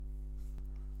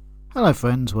Hello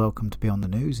friends, welcome to Beyond the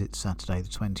News. It's Saturday the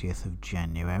 20th of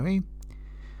January.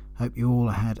 Hope you all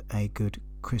had a good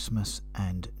Christmas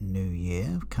and New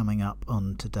Year. Coming up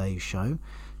on today's show,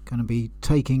 going to be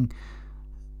taking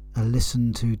a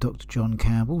listen to Dr. John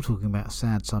Campbell talking about a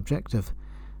sad subject of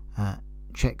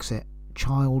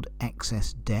child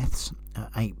excess deaths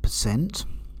at 8%,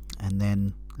 and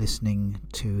then listening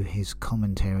to his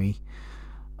commentary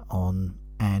on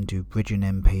Andrew Bridgen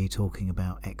MP talking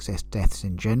about excess deaths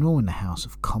in general in the House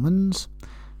of Commons.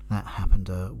 That happened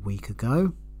a week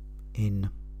ago in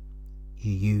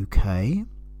the UK.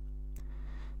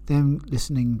 Then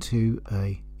listening to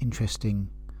an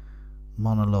interesting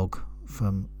monologue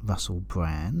from Russell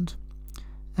Brand.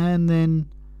 And then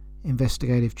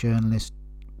investigative journalist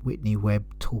Whitney Webb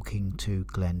talking to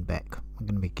Glenn Beck. I'm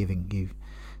going to be giving you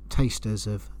tasters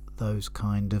of those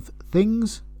kind of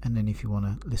things. And then if you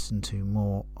want to listen to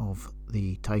more of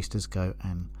the tasters, go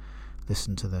and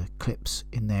listen to the clips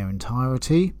in their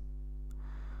entirety.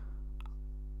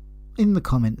 In the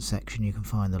comments section you can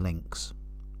find the links,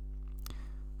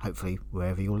 hopefully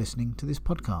wherever you're listening to this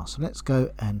podcast. So let's go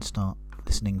and start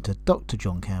listening to Dr.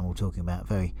 John Campbell talking about a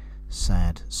very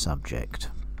sad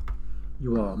subject.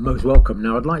 You are most welcome.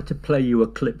 Now I'd like to play you a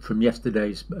clip from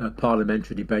yesterday's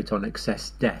parliamentary debate on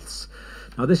excess deaths.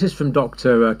 Now this is from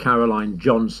Dr. Caroline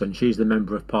Johnson. She's the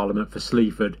Member of Parliament for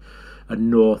Sleaford and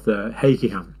North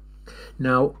Hakingham.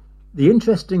 Now the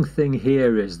interesting thing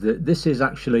here is that this is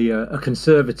actually a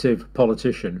Conservative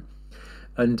politician,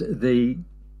 and the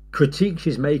critique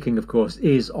she's making, of course,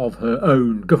 is of her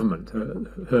own government.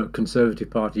 Her Conservative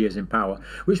Party is in power,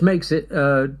 which makes it,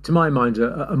 to my mind,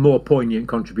 a more poignant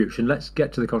contribution. Let's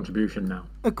get to the contribution now.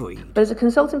 Agreed. But as a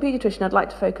consultant paediatrician, I'd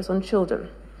like to focus on children.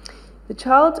 The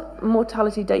Child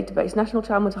Mortality Database, National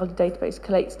Child Mortality Database,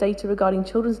 collates data regarding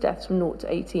children's deaths from 0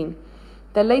 to 18.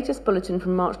 Their latest bulletin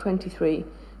from March 23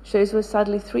 shows there were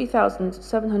sadly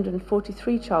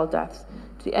 3,743 child deaths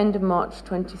to the end of March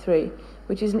 23,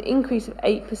 which is an increase of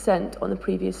 8% on the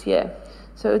previous year.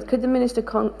 So could the Minister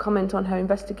comment on her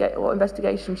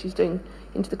investigation she's doing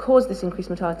into the cause of this increased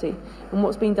mortality and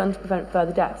what's being done to prevent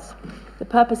further deaths? The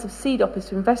purpose of CDOP is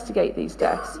to investigate these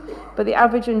deaths, but the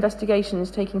average investigation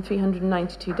is taking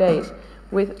 392 days,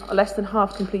 with less than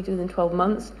half completed within 12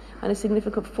 months and a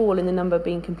significant fall in the number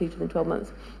being completed within 12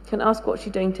 months. Can I ask what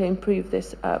she's doing to improve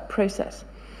this process?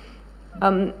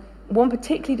 One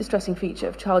particularly distressing feature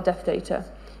of child death data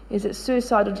is that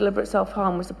suicide or deliberate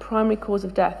self-harm was the primary cause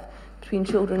of death between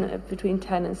children between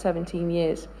 10 and 17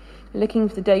 years. Looking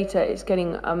at the data, it's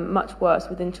getting much worse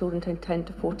within children 10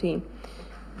 to 14.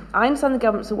 I understand the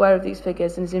government's aware of these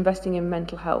figures and is investing in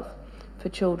mental health for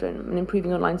children and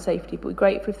improving online safety, but we'd be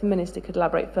grateful if the Minister could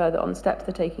elaborate further on the steps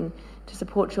they're taking to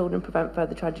support children and prevent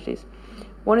further tragedies.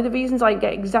 One of the reasons I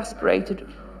get exasperated...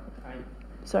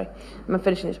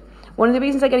 One of the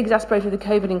reasons I get exasperated with the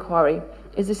COVID inquiry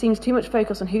is there seems too much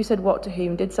focus on who said what to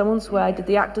whom. Did someone swear? Did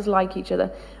the actors like each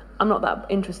other? I'm not that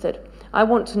interested. I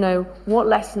want to know what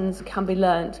lessons can be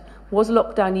learned. Was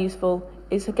lockdown useful?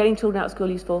 Is getting children out of school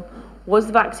useful? Was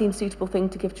the vaccine a suitable thing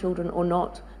to give children or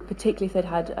not, particularly if they'd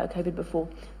had COVID before?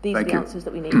 These are the answers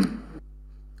that we need.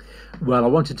 Well, I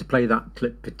wanted to play that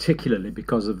clip particularly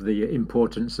because of the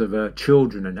importance of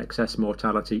children and excess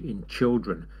mortality in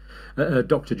children.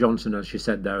 Dr. Johnson, as she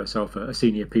said there herself, a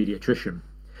senior paediatrician.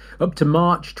 Up to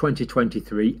March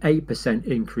 2023, 8%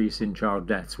 increase in child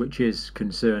deaths, which is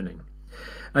concerning.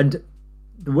 And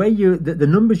the way the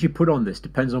numbers you put on this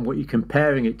depends on what you're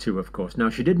comparing it to, of course. Now,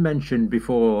 she did mention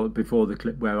before the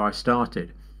clip where I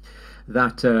started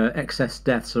that excess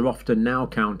deaths are often now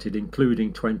counted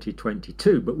including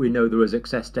 2022, but we know there was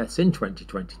excess deaths in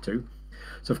 2022.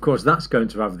 So, of course, that's going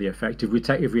to have the effect. If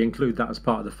we include that as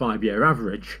part of the 5-year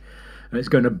average, it's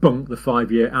going to bunk the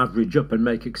 5-year average up and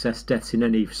make excess deaths in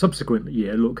any subsequent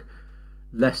year look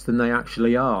less than they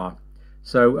actually are.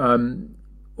 So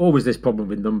always this problem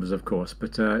with numbers, of course,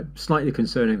 but slightly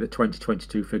concerning that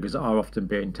 2022 figures are often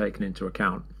being taken into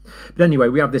account. But anyway,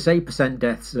 we have this 8%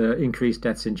 deaths, increased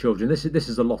deaths in children. This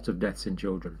is a lot of deaths in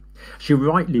children. She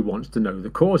rightly wants to know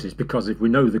the causes, because if we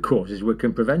know the causes, we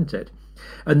can prevent it.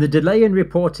 And the delay in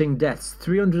reporting deaths,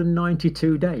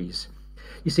 392 days.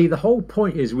 You see, the whole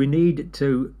point is we need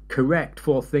to correct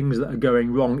for things that are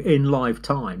going wrong in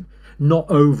lifetime, not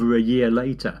over a year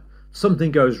later.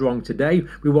 Something goes wrong today,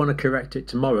 we want to correct it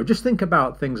tomorrow. Just think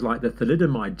about things like the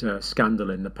thalidomide scandal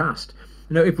in the past.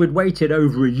 You know, if we'd waited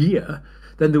over a year,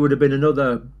 then there would have been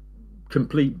another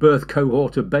complete birth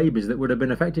cohort of babies that would have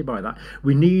been affected by that.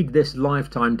 We need this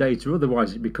lifetime data,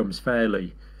 otherwise it becomes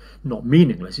fairly, not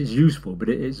meaningless, it's useful, but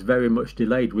it's very much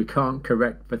delayed. We can't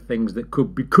correct for things that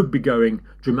could be going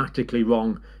dramatically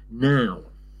wrong now.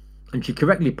 And she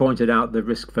correctly pointed out the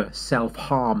risk for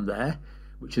self-harm there,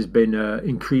 which has been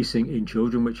increasing in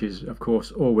children, which is, of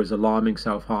course, always alarming.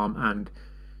 Self-harm and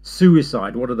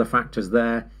suicide. What are the factors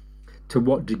there? To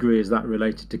what degree is that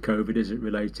related to COVID? Is it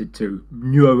related to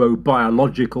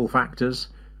neurobiological factors?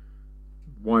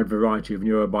 Wide variety of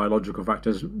neurobiological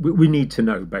factors. We need to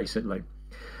know, basically.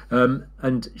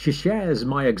 And she shares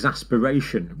my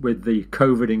exasperation with the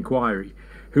COVID inquiry.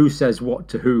 Who says what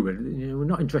to who? And we're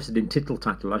not interested in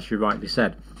tittle-tattle, as she rightly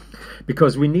said,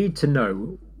 because we need to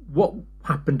know what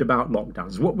happened about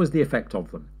lockdowns. What was the effect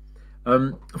of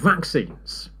them?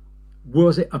 Vaccines.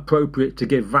 Was it appropriate to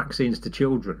give vaccines to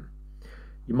children?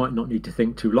 You might not need to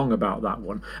think too long about that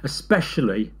one,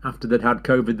 especially after they'd had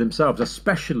COVID themselves,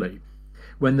 especially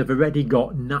when they've already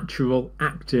got natural,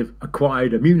 active,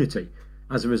 acquired immunity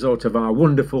as a result of our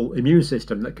wonderful immune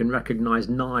system that can recognise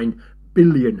 9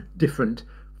 billion different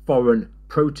foreign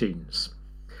proteins.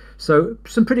 So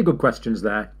some pretty good questions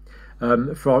there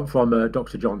from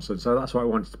Dr. Johnson. So that's why I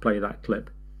wanted to play that clip.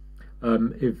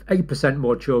 If 8%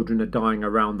 more children are dying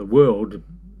around the world,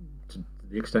 to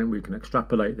the extent we can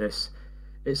extrapolate this,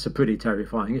 it's a pretty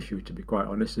terrifying issue, to be quite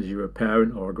honest. As you're a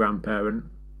parent or a grandparent,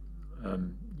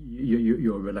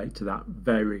 you'll relate to that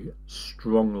very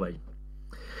strongly.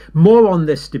 More on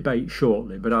this debate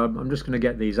shortly, but I'm just going to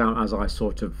get these out as I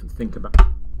sort of think about it.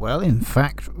 Well, in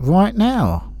fact, right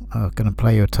now, I'm going to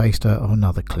play you a taster of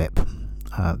another clip.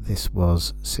 This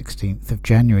was 16th of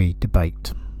January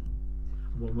debate.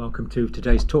 Well, welcome to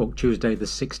today's talk, Tuesday the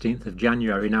 16th of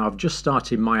January. Now, I've just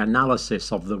started my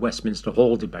analysis of the Westminster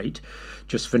Hall debate,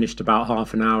 just finished about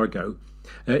half an hour ago,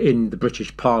 in the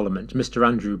British Parliament. Mr.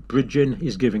 Andrew Bridgen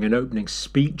is giving an opening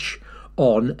speech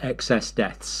on excess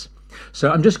deaths.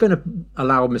 So I'm just going to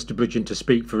allow Mr. Bridgen to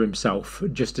speak for himself,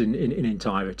 just in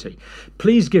entirety.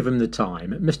 Please give him the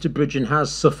time. Mr. Bridgen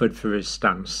has suffered for his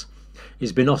stance.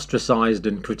 He's been ostracised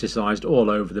and criticised all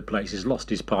over the place. He's lost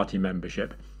his party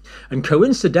membership. And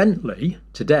coincidentally,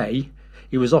 today,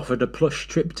 he was offered a plush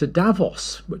trip to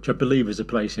Davos, which I believe is a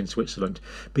place in Switzerland.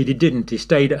 But he didn't. He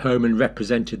stayed at home and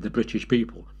represented the British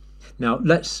people. Now,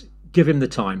 let's give him the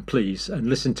time, please, and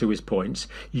listen to his points.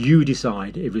 You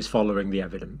decide if he's following the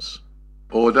evidence.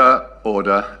 Order,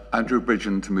 order. Andrew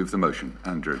Bridgen to move the motion.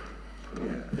 Andrew.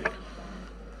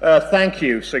 Thank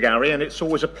you, Sir Gary, and it's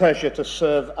always a pleasure to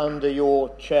serve under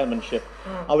your chairmanship.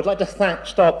 I would like to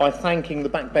start by thanking the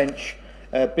Backbench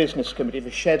Business Committee for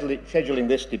scheduling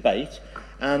this debate,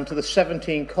 and to the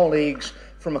 17 colleagues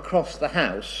from across the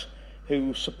House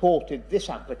who supported this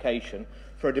application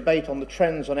for a debate on the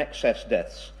trends on excess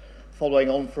deaths, following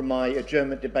on from my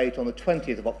adjournment debate on the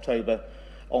 20th of October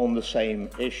on the same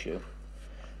issue.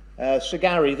 Sir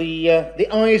Gary, the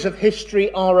eyes of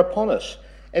history are upon us.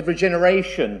 Every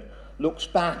generation looks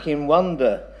back in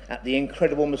wonder at the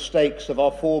incredible mistakes of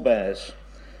our forebears.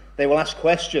 They will ask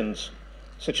questions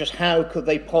such as how could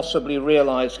they possibly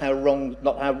realise how wrong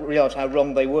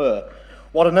they were?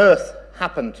 What on earth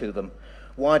happened to them?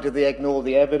 Why did they ignore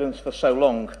the evidence for so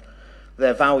long?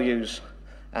 Their values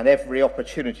and every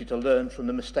opportunity to learn from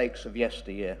the mistakes of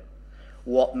yesteryear.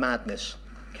 What madness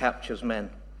captures men?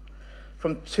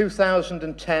 From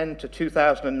 2010 to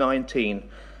 2019,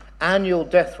 annual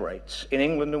death rates in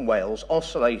England and Wales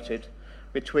oscillated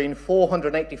between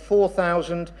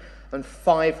 484,000 and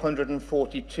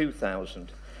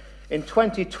 542,000. In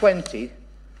 2020,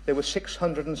 there were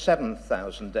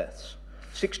 607,000 deaths,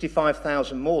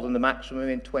 65,000 more than the maximum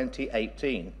in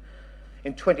 2018.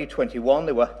 In 2021,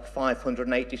 there were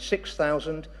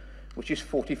 586,000, which is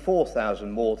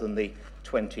 44,000 more than the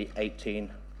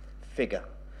 2018 figure.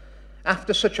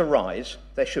 After such a rise,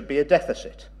 there should be a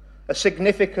deficit, a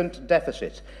significant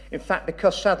deficit. In fact,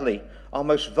 because sadly, our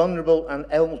most vulnerable and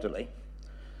elderly,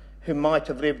 who might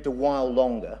have lived a while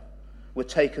longer, were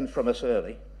taken from us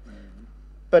early.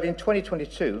 But in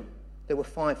 2022, there were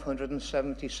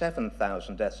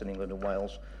 577,000 deaths in England and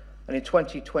Wales, and in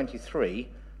 2023,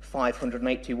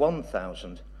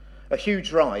 581,000. A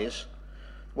huge rise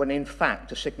when in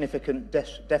fact a significant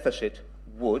deficit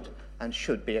would and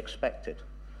should be expected.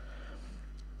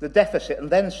 The deficit, and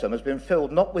then some, has been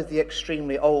filled not with the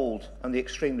extremely old and the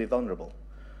extremely vulnerable,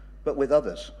 but with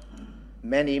others,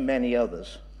 many, many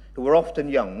others, who are often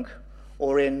young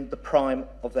or in the prime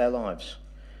of their lives.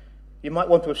 You might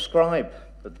want to ascribe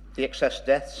the excess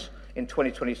deaths in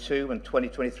 2022 and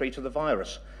 2023 to the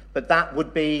virus, but that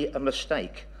would be a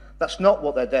mistake. That's not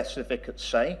what their death certificates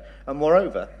say, and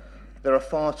moreover, there are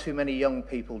far too many young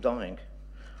people dying.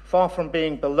 Far from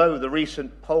being below the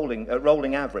recent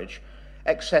rolling average,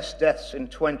 excess deaths in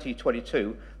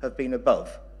 2022 have been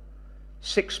above,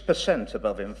 6%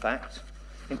 above in fact.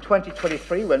 In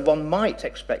 2023, when one might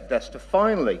expect deaths to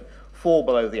finally 4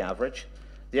 below the average.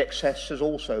 The excess has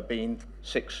also been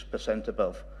 6%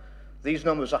 above. These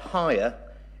numbers are higher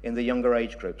in the younger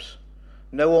age groups.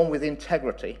 No one with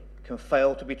integrity can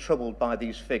fail to be troubled by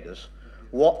these figures.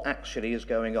 What actually is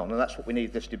going on? And that's what we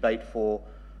need this debate for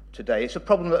today. It's a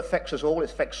problem that affects us all. It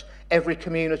affects every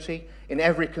community in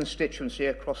every constituency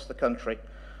across the country.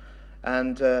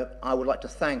 And I would like to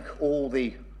thank all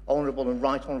the honourable and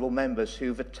right honourable members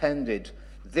who've attended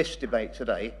this debate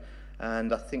today.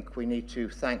 And I think we need to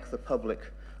thank the public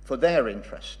for their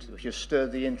interest, which has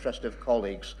stirred the interest of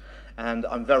colleagues. And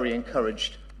I'm very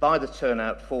encouraged by the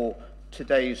turnout for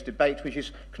today's debate, which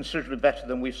is considerably better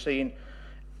than we've seen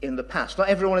in the past. Not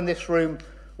everyone in this room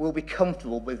will be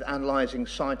comfortable with analysing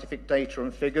scientific data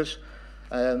and figures.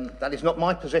 That is not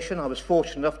my position. I was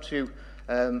fortunate enough to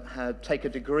take a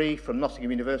degree from Nottingham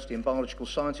University in biological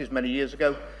sciences many years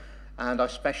ago, and I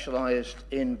specialised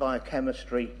in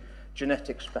biochemistry,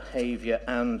 genetics, behaviour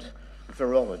and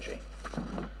virology.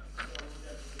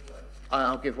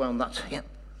 I'll give way on that. Yeah.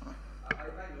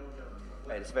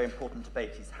 It's a very important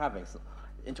debate he's having.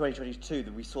 In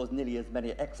 2022, we saw nearly as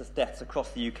many excess deaths across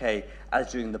the UK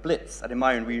as during the Blitz. And in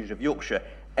my own region of Yorkshire,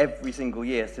 every single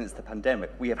year since the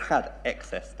pandemic, we have had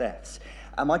excess deaths.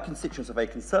 And my constituents are very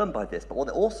concerned by this, but what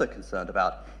they're also concerned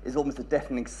about is almost a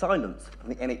deafening silence from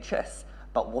the NHS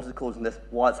about what is causing this,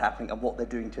 why it's happening, and what they're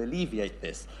doing to alleviate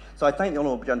this. So I thank the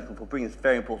honourable gentleman for bringing this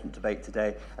very important debate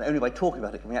today, and only by talking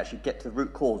about it can we actually get to the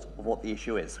root cause of what the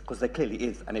issue is, because there clearly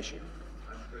is an issue.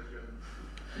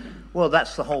 Well,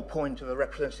 that's the whole point of a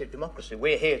representative democracy.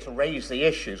 We're here to raise the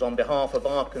issues on behalf of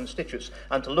our constituents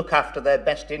and to look after their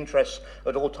best interests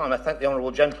at all time. I thank the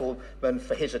honourable gentleman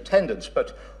for his attendance,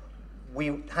 but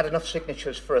we had enough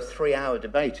signatures for a 3-hour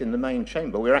debate in the main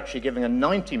chamber. We're actually giving a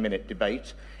 90-minute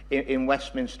debate in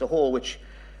Westminster Hall, which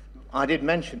I did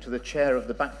mention to the chair of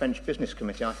the Backbench Business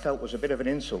Committee. I felt was a bit of an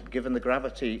insult, given the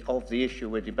gravity of the issue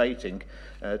we're debating,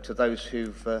 to those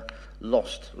who've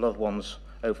lost loved ones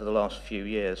over the last few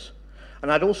years.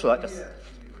 And I'd also like to...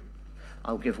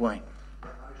 I'll give way. I'm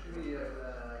actually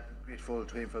grateful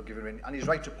to him for giving in. And he's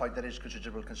right to point there is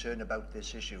considerable concern about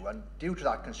this issue. And due to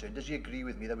that concern, does he agree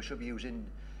with me that we should be using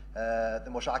the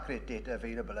most accurate data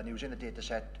available and using a data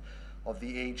set of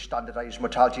the age standardised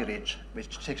mortality rates,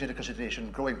 which takes into consideration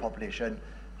growing population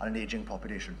and an ageing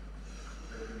population?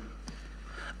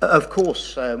 Of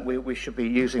course, we should be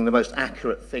using the most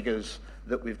accurate figures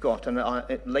that we've got, and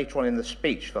later on in the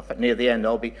speech, in fact near the end,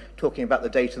 I'll be talking about the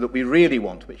data that we really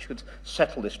want, which could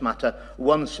settle this matter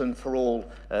once and for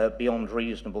all beyond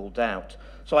reasonable doubt.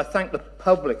 So I thank the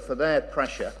public for their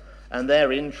pressure and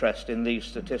their interest in these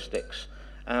statistics,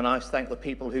 and I thank the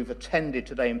people who've attended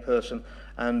today in person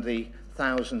and the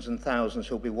thousands and thousands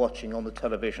who'll be watching on the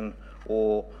television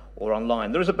or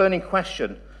online. There is a burning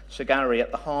question, Sir Gary,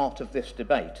 at the heart of this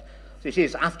debate. This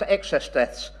is, after excess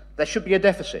deaths, there should be a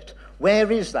deficit.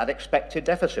 Where is that expected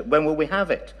deficit? When will we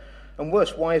have it? And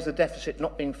worse, why is the deficit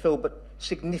not being filled but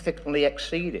significantly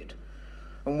exceeded?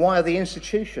 And why are the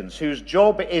institutions whose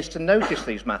job it is to notice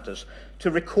these matters, to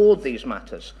record these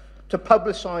matters, to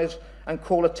publicise and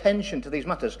call attention to these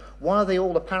matters, why are they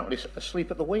all apparently asleep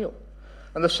at the wheel?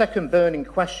 And the second burning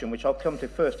question, which I'll come to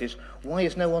first, is why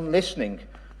is no one listening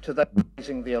to those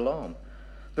raising the alarm?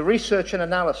 The research and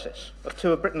analysis of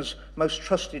 2 of Britain's most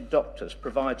trusted doctors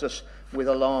provides us with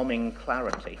alarming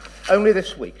clarity. Only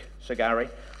this week, Sir Gary,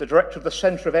 the director of the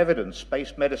Centre of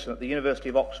Evidence-Based Medicine at the University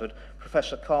of Oxford,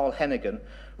 Professor Carl Hennigan,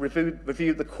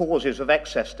 reviewed the causes of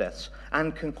excess deaths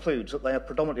and concludes that they are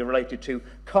predominantly related to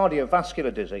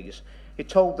cardiovascular disease. He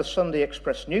told the Sunday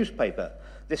Express newspaper,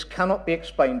 this cannot be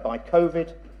explained by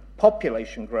COVID,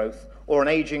 population growth, or an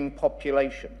ageing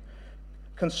population.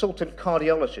 Consultant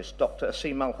cardiologist Dr.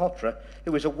 Aseem Malhotra,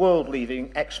 who is a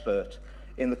world-leading expert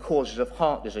in the causes of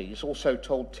heart disease, also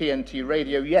told TNT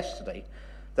Radio yesterday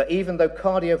that even though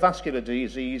cardiovascular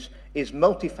disease is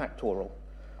multifactorial,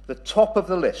 the top of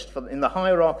the list in the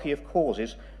hierarchy of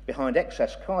causes behind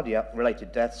excess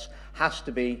cardiac-related deaths has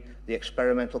to be the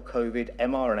experimental COVID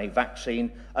mRNA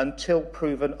vaccine until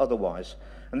proven otherwise.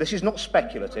 And this is not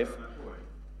speculative.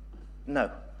 No.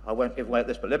 I won't give way at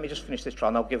this, but let me just finish this trial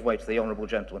and I'll give way to the honourable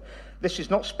gentleman. This is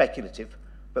not speculative,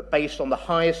 but based on the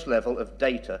highest level of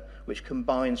data, which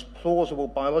combines plausible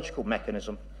biological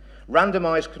mechanism,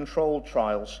 randomised controlled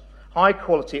trials,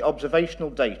 high-quality observational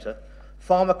data,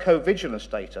 pharmacovigilance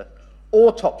data,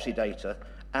 autopsy data,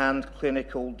 and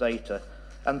clinical data.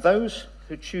 And those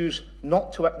who choose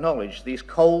not to acknowledge these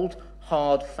cold,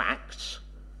 hard facts,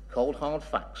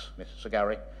 Mr. Sir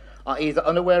Gary, are either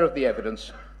unaware of the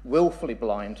evidence, willfully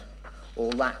blind,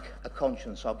 or lack a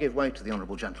conscience. I'll give way to the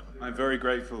honourable gentleman. I'm very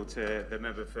grateful to the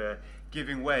member for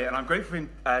giving way, and I'm grateful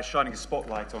for shining a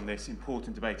spotlight on this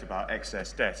important debate about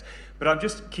excess deaths. But I'm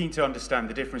just keen to understand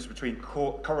the difference between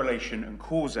correlation and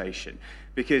causation,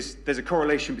 because there's a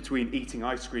correlation between eating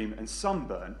ice cream and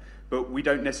sunburn, but we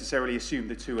don't necessarily assume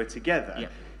the two are together. Yeah.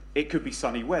 It could be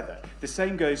sunny weather. The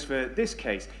same goes for this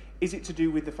case. Is it to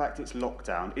do with the fact it's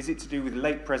lockdown? Is it to do with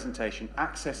late presentation,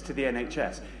 access to the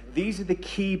NHS? These are the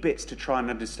key bits to try and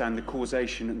understand the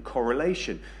causation and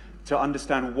correlation, to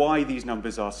understand why these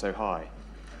numbers are so high.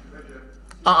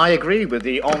 I agree with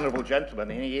the honourable gentleman.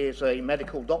 He is a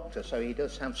medical doctor, so he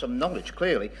does have some knowledge,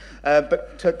 clearly.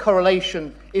 But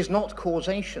correlation is not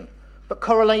causation. But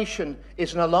correlation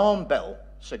is an alarm bell,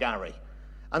 Sir Gary.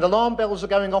 And alarm bells are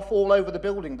going off all over the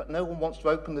building, but no one wants to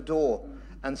open the door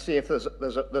and see if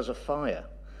there's a fire.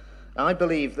 I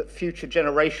believe that future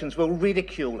generations will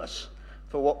ridicule us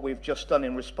for what we've just done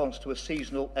in response to a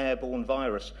seasonal airborne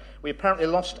virus. We apparently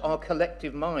lost our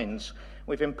collective minds.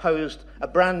 We've imposed a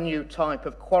brand new type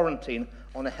of quarantine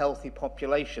on a healthy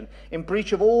population, in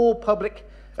breach of all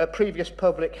previous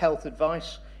public health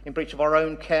advice, in breach of our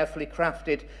own carefully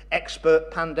crafted expert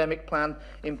pandemic plan,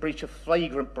 in breach of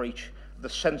flagrant breach of the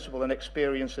sensible and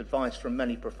experienced advice from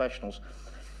many professionals.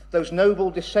 Those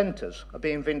noble dissenters are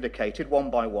being vindicated one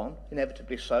by one,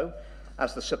 inevitably so,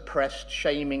 as the suppressed,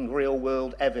 shaming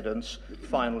real-world evidence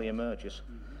finally emerges.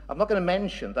 I'm not going to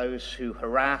mention those who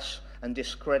harass and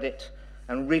discredit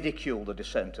and ridicule the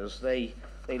dissenters. They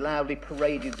loudly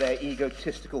paraded their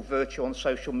egotistical virtue on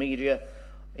social media,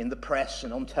 in the press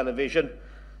and on television.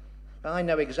 I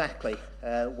know exactly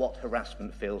what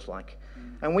harassment feels like.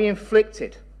 And we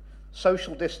inflicted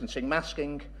social distancing,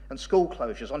 masking and school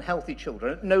closures on healthy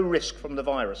children at no risk from the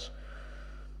virus.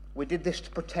 We did this to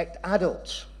protect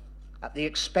adults at the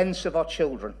expense of our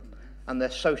children and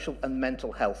their social and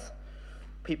mental health.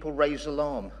 People raised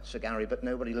alarm, Sir Gary, but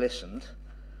nobody listened.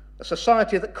 A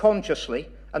society that consciously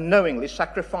and knowingly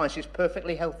sacrifices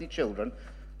perfectly healthy children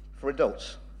for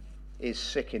adults is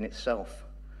sick in itself.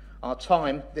 Our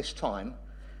time, this time,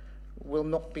 will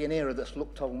not be an era that's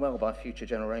looked on well by future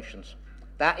generations.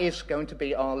 That is going to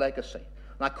be our legacy.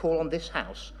 And I call on this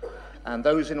House and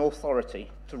those in authority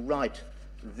to right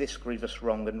this grievous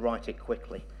wrong and right it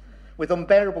quickly. With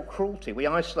unbearable cruelty, we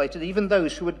isolated even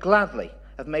those who would gladly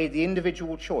have made the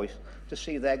individual choice to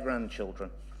see their grandchildren.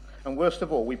 And worst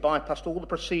of all, we bypassed all the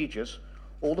procedures,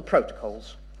 all the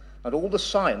protocols, and all the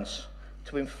science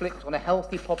to inflict on a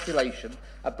healthy population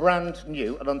a brand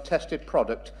new and untested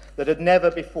product that had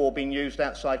never before been used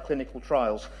outside clinical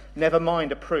trials, never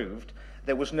mind approved.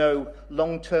 There was no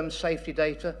long-term safety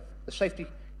data. The safety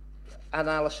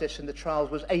analysis in the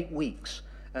trials was 8 weeks,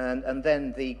 and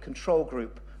then the control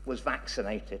group was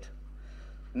vaccinated.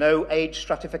 No age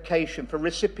stratification for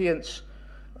recipients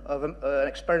of an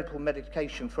experimental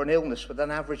medication for an illness with an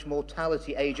average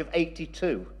mortality age of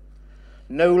 82.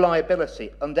 No liability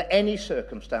under any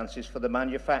circumstances for the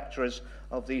manufacturers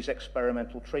of these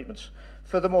experimental treatments.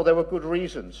 Furthermore, there were good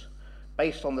reasons,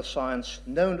 based on the science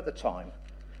known at the time,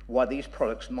 why these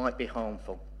products might be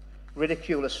harmful.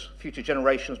 Ridiculous future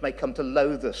generations may come to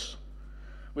loathe us.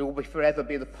 We will forever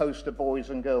be the poster boys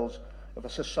and girls of a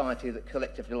society that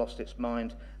collectively lost its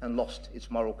mind and lost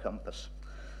its moral compass.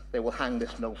 They will hang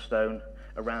this millstone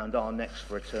around our necks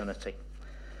for eternity.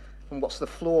 And what's the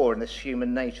flaw in this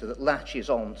human nature that latches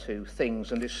on to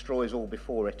things and destroys all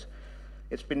before it?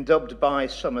 It's been dubbed by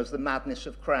some as the madness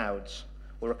of crowds,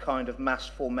 or a kind of mass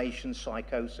formation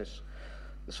psychosis.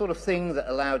 The sort of thing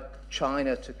that allowed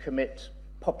China to commit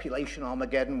population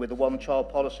Armageddon with a one-child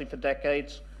policy for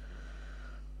decades.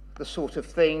 The sort of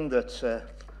thing that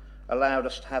allowed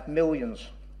us to have millions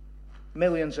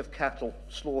of cattle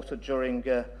slaughtered during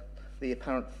the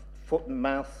apparent foot and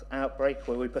mouth outbreak,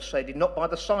 where we persuaded not by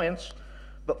the science,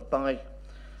 but by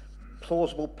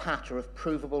plausible patter of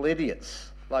provable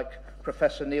idiots like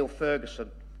Professor Neil Ferguson.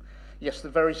 Yes, the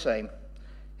very same.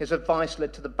 His advice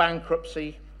led to the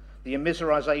bankruptcy, the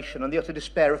immiserization and the utter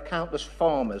despair of countless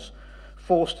farmers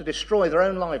forced to destroy their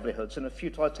own livelihoods in a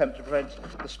futile attempt to prevent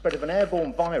the spread of an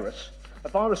airborne virus, a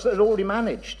virus that had already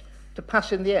managed to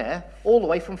pass in the air all the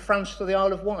way from France to the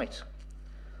Isle of Wight.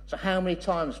 So how many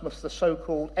times must the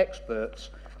so-called experts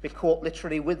be caught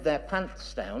literally with their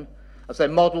pants down as their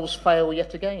models fail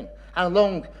yet again? How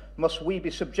long must we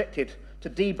be subjected to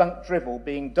debunked drivel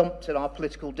being dumped in our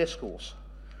political discourse?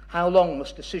 How long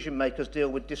must decision makers deal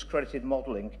with discredited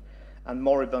modelling and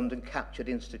moribund and captured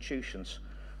institutions?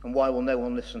 And why will no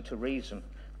one listen to reason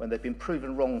when they've been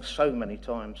proven wrong so many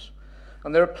times?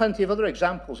 And there are plenty of other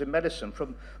examples in medicine,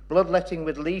 from bloodletting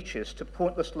with leeches to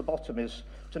pointless lobotomies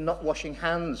to not washing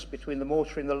hands between the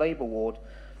mortuary and the labour ward.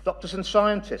 Doctors and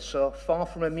scientists are far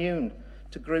from immune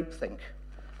to groupthink.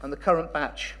 and the current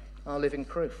batch are living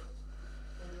proof.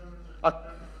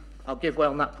 I'll give way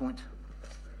on that point.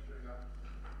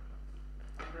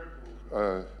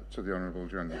 To the Honourable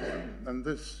Gentleman, and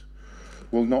this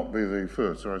will not be the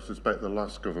first, or I suspect the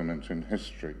last government in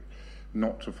history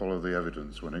not to follow the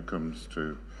evidence when it comes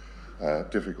to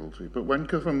difficulty. But when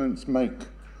governments make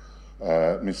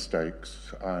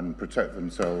mistakes and protect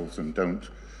themselves and don't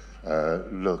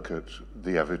look at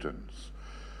the evidence,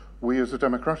 we as a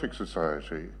democratic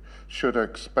society should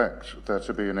expect there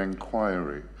to be an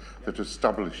inquiry that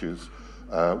establishes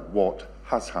what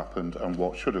has happened and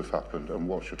what should have happened and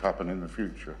what should happen in the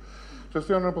future. Does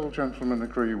the Honourable Gentleman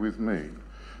agree with me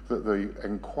that the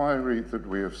inquiry that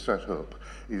we have set up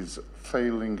is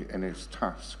failing in its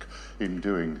task in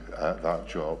doing that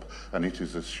job, and it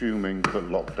is assuming that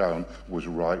lockdown was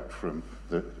right from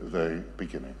the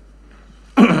beginning?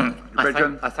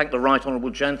 I thank the right honourable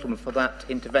gentleman for that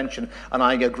intervention, and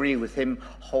I agree with him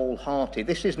wholeheartedly.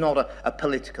 This is not a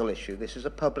political issue. This is a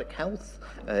public health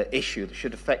issue that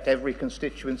should affect every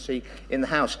constituency in the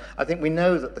House. I think we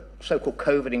know that the so-called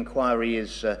COVID inquiry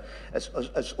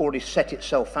has already set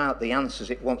itself out, the answers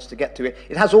it wants to get to.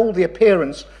 It has all the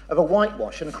appearance of a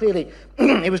whitewash, and clearly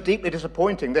it was deeply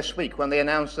disappointing this week when they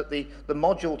announced that the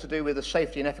module to do with the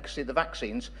safety and efficacy of the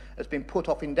vaccines has been put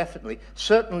off indefinitely,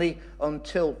 certainly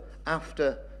until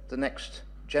after the next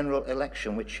general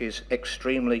election, which is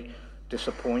extremely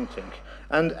disappointing.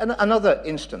 And another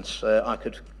instance I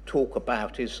could talk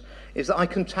about is that I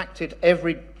contacted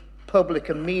every public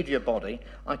and media body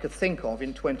I could think of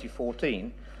in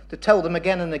 2014 to tell them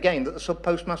again and again that the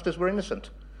sub-postmasters were innocent.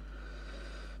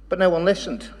 But no one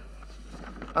listened.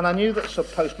 And I knew that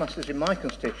sub-postmasters in my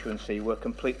constituency were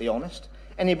completely honest.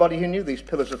 Anybody who knew these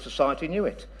pillars of society knew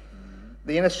it.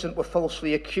 The innocent were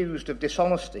falsely accused of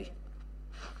dishonesty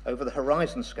over the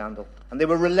Horizon scandal, and they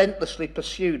were relentlessly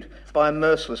pursued by a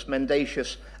merciless,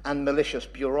 mendacious and malicious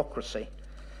bureaucracy.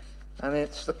 And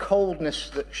it's the coldness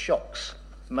that shocks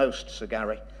most, Sir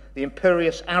Gary, the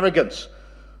imperious arrogance,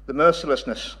 the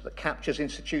mercilessness that captures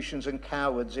institutions and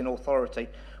cowards in authority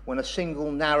when a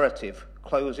single narrative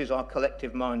closes our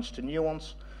collective minds to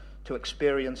nuance, to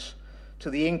experience, to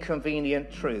the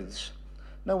inconvenient truths.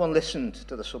 No one listened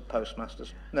to the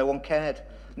sub-postmasters. No one cared.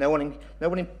 No one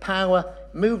in power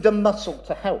moved a muscle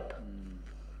to help.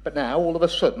 But now, all of a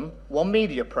sudden, one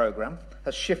media programme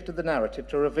has shifted the narrative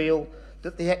to reveal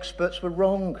that the experts were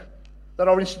wrong, that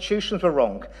our institutions were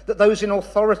wrong, that those in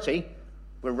authority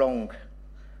were wrong,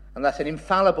 and that an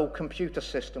infallible computer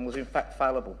system was in fact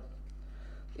fallible.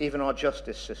 Even our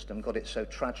justice system got it so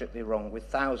tragically wrong, with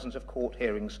thousands of court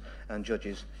hearings and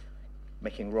judges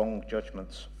making wrong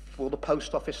judgments. Will the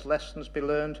post office lessons be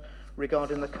learned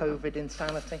regarding the COVID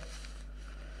insanity?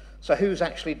 So who's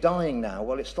actually dying now?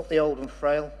 Well, it's not the old and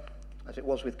frail, as it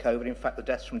was with COVID. In fact, the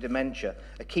deaths from dementia,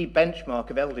 a key benchmark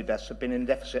of elderly deaths, have been in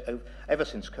deficit ever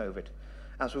since COVID,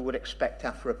 as we would expect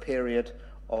after a period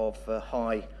of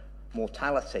high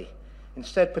mortality.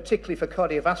 Instead, particularly for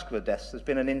cardiovascular deaths, there's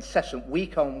been an incessant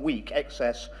week-on-week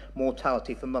excess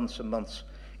mortality for months and months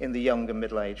in the young and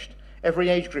middle-aged. Every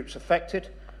age group's affected,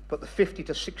 but the 50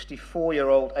 to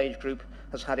 64-year-old age group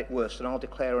has had it worse, and I'll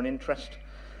declare an interest.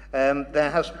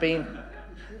 They have been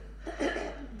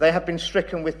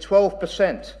stricken with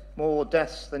 12% more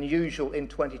deaths than usual in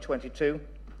 2022,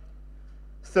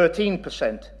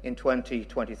 13% in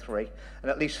 2023,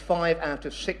 and at least 5 out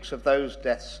of 6 of those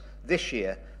deaths this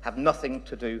year have nothing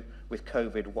to do with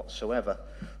COVID whatsoever.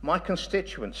 My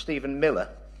constituent, Stephen Miller,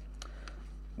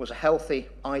 was a healthy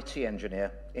IT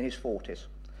engineer in his 40s.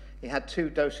 He had 2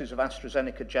 doses of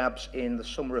AstraZeneca jabs in the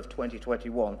summer of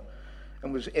 2021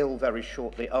 and was ill very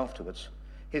shortly afterwards.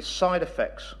 His side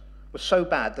effects were so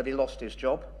bad that he lost his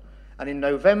job, and in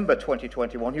November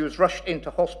 2021 he was rushed into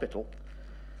hospital,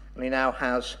 and he now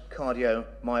has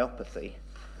cardiomyopathy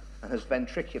and has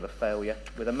ventricular failure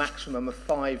with a maximum of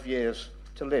 5 years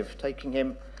to live, taking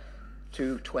him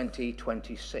to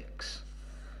 2026,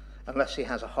 unless he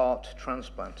has a heart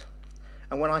transplant.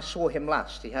 And when I saw him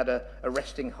last, he had a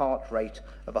resting heart rate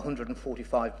of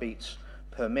 145 beats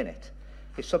per minute.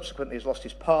 He subsequently has lost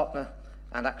his partner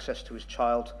and access to his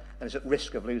child and is at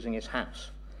risk of losing his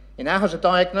house. He now has a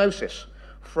diagnosis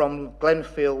from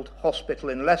Glenfield Hospital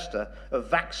in Leicester of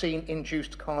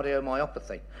vaccine-induced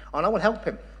cardiomyopathy. And I will help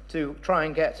him to try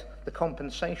and get the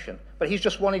compensation. But he's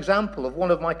just one example of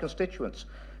one of my constituents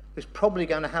who's probably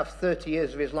going to have 30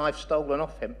 years of his life stolen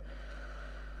off him.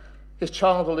 His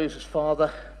child will lose his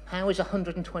father. How is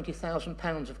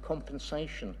 £120,000 of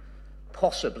compensation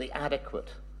possibly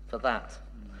adequate for that?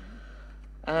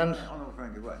 And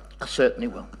I certainly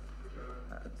will.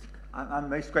 I'm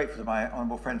most grateful to my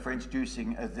honourable friend for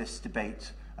introducing this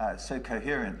debate so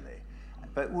coherently.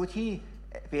 But would he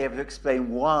be able to explain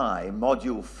why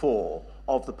Module 4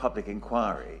 of the public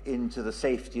inquiry into the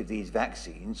safety of these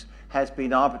vaccines has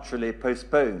been arbitrarily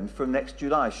postponed from next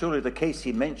July? Surely the case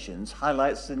he mentions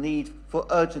highlights the need for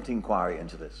urgent inquiry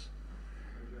into this.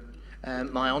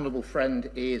 My honourable friend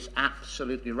is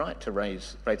absolutely right to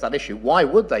raise that issue. Why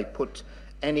would they put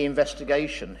any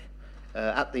investigation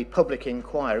at the public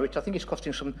inquiry, which I think is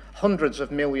costing some hundreds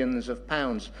of millions of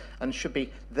pounds and should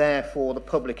be there for the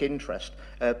public interest,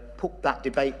 put that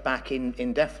debate back in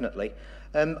indefinitely?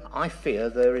 I fear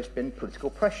there has been political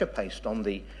pressure placed on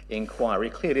the inquiry.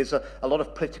 Clearly, there's a lot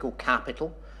of political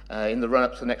capital in the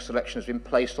run-up to the next election has been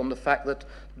placed on the fact that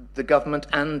the government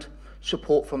and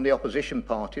support from the opposition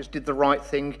parties did the right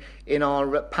thing in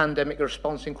our pandemic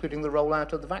response, including the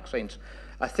rollout of the vaccines.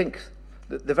 I think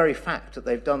that the very fact that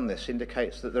they've done this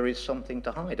indicates that there is something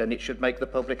to hide, and it should make the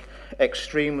public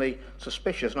extremely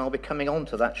suspicious, and I'll be coming on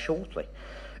to that shortly.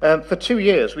 For 2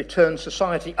 years, we turned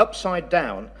society upside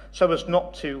down so as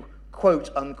not to,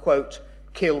 quote-unquote,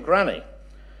 kill Granny.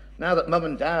 Now that Mum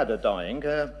and Dad are dying,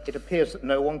 it appears that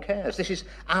no one cares. This is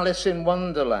Alice in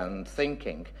Wonderland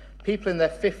thinking. People in their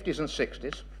 50s and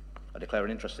 60s, I declare an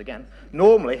interest again,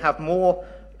 normally have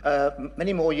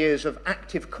many more years of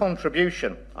active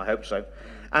contribution, I hope so,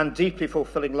 and deeply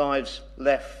fulfilling lives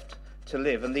left to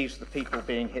live, and these are the people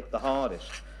being hit the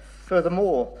hardest.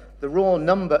 Furthermore, the raw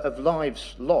number of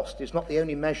lives lost is not the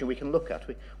only measure we can look at.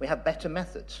 We have better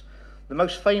methods. The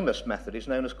most famous method is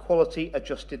known as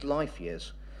quality-adjusted life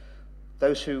years.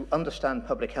 Those who understand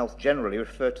public health generally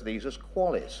refer to these as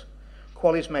QALYs.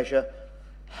 QALYs measure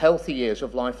healthy years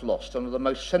of life lost and are the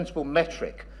most sensible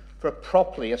metric for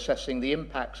properly assessing the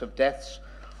impacts of deaths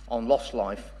on lost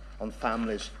life, on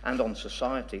families and on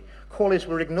society. QALYs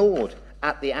were ignored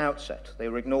at the outset. They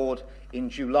were ignored in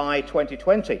July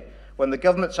 2020 when the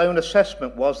government's own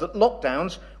assessment was that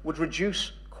lockdowns would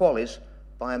reduce QALYs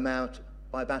by about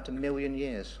 1 million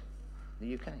years.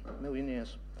 The UK, 1 million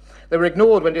years. They were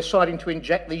ignored when deciding to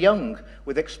inject the young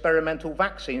with experimental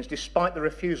vaccines, despite the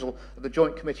refusal of the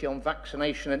Joint Committee on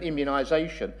Vaccination and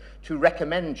Immunisation to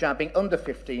recommend jabbing under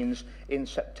 15s in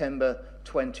September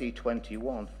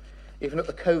 2021. Even at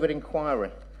the COVID inquiry,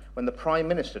 when the Prime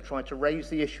Minister tried to raise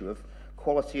the issue of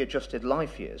quality-adjusted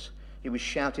life years, he was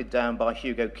shouted down by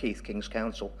Hugo Keith, King's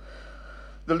Counsel.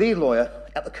 The lead lawyer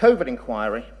at the COVID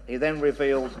inquiry, he then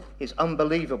revealed his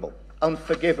unbelievable,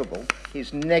 unforgivable,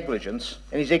 his negligence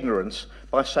and his ignorance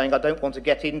by saying, I don't want to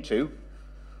get into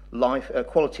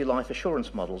quality life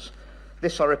assurance models.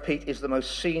 This, I repeat, is the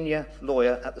most senior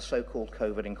lawyer at the so-called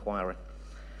COVID inquiry.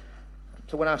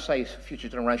 So when I say future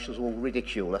generations will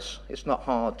ridicule us, it's not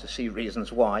hard to see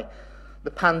reasons why.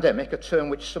 The pandemic, a term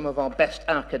which some of our best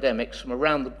academics from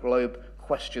around the globe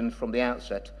questioned from the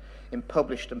outset, in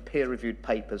published and peer-reviewed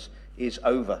papers, is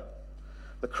over.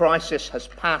 The crisis has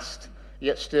passed,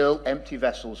 yet still empty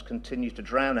vessels continue to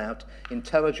drown out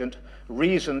intelligent,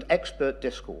 reasoned expert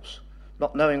discourse.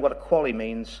 Not knowing what a QALY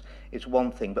means is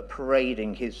one thing, but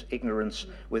parading his ignorance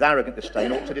with arrogant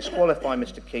disdain ought to disqualify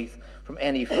Mr. Keith from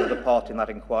any further part in that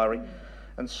inquiry.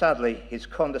 And sadly, his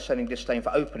condescending disdain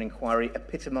for open inquiry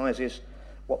epitomises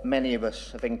what many of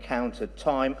us have encountered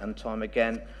time and time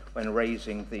again when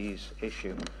raising these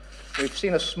issues. We've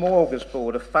seen a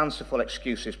smorgasbord of fanciful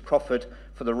excuses proffered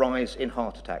for the rise in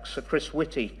heart attacks. Sir Chris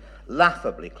Whitty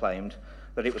laughably claimed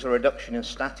that it was a reduction in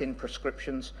statin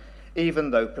prescriptions,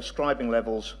 even though prescribing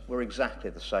levels were exactly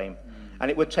the same.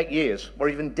 And it would take years, or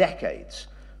even decades,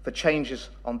 for changes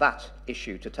on that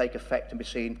issue to take effect and be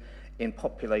seen in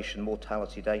population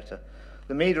mortality data.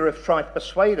 The media have tried to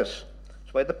persuade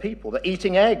the people, that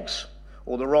eating eggs,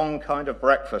 or the wrong kind of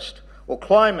breakfast, or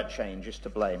climate change is to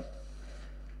blame.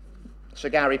 Sir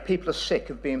Gary, people are sick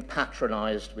of being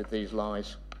patronised with these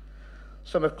lies.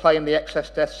 Some have claimed the excess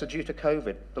deaths are due to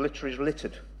COVID. The literature is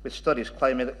littered with studies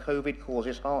claiming that COVID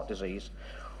causes heart disease.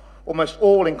 Almost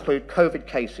all include COVID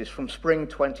cases from spring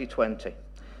 2020.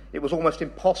 It was almost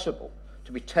impossible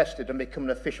to be tested and become an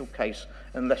official case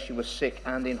unless you were sick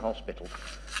and in hospital.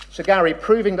 Sir Gary,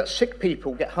 proving that sick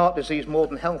people get heart disease more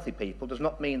than healthy people does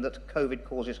not mean that COVID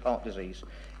causes heart disease.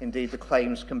 Indeed, the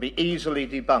claims can be easily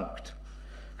debunked.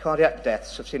 Cardiac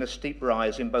deaths have seen a steep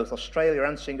rise in both Australia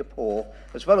and Singapore,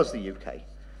 as well as the UK.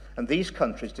 And these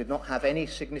countries did not have any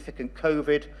significant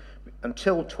COVID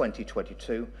until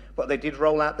 2022, but they did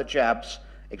roll out the jabs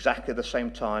exactly the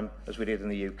same time as we did in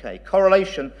the UK.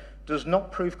 Correlation does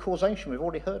not prove causation. We've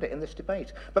already heard it in this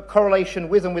debate. But correlation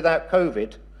with and without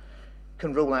COVID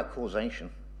can rule out causation.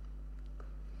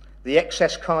 The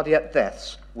excess cardiac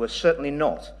deaths were certainly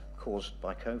not caused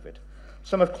by COVID.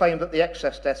 Some have claimed that the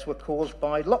excess deaths were caused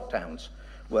by lockdowns,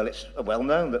 Well, it's well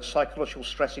known that psychological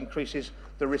stress increases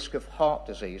the risk of heart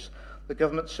disease. The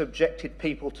government subjected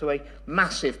people to a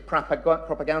massive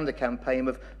propaganda campaign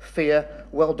of fear,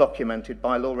 well documented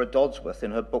by Laura Dodsworth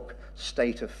in her book,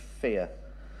 State of Fear.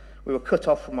 We were cut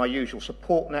off from our usual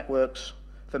support networks.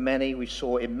 For many, we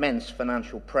saw immense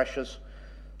financial pressures.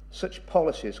 Such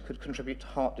policies could contribute to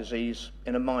heart disease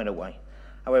in a minor way.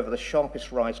 However, the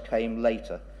sharpest rise came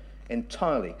later,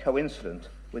 entirely coincident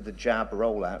with the jab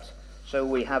rollout. So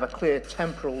we have a clear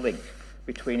temporal link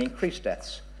between increased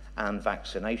deaths and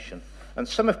vaccination. And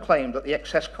some have claimed that the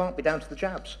excess can't be down to the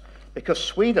jabs, because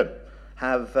Sweden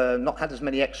have not had as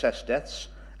many excess deaths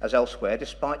as elsewhere,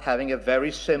 despite having a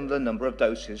very similar number of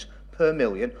doses per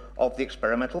million of the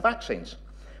experimental vaccines.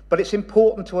 But it's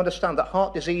important to understand that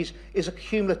heart disease is a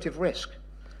cumulative risk.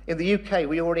 In the UK,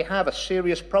 we already have a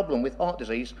serious problem with heart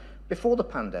disease before the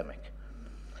pandemic.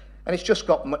 And it's just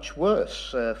got much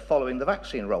worse following the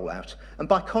vaccine rollout. And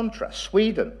by contrast,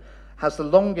 Sweden has the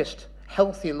longest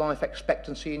healthy life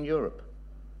expectancy in Europe.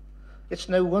 It's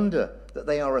no wonder that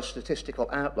they are a statistical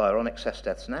outlier on excess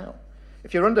deaths now.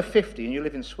 If you're under 50 and you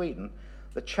live in Sweden,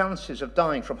 the chances of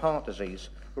dying from heart disease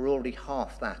are already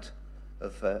half that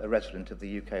of a resident of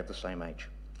the UK of the same age.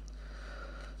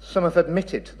 Some have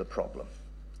admitted to the problem,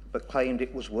 but claimed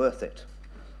it was worth it.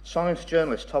 Science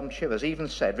journalist Tom Chivers even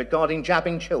said, regarding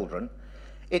jabbing children,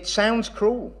 it sounds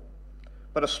cruel,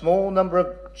 but a small number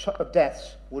of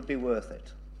deaths would be worth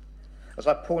it. As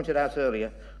I pointed out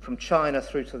earlier, from China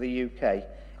through to the UK,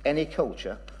 any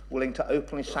culture willing to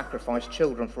openly sacrifice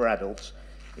children for adults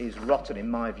is rotten, in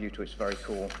my view, to its very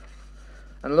core.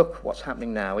 And look what's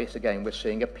happening now. Yet again, we're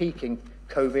seeing a peak in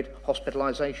COVID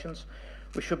hospitalisations.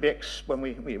 We should be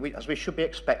as we should be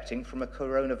expecting from a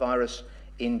coronavirus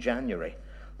in January.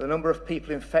 The number of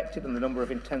people infected and the number of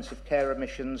intensive care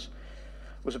admissions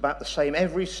was about the same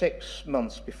every 6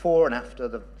 months before and after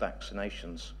the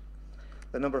vaccinations.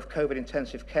 The number of COVID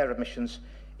intensive care admissions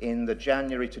in the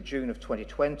January to June of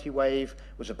 2020 wave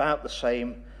was about the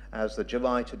same as the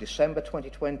July to December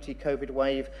 2020 COVID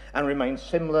wave, and remained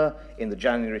similar in the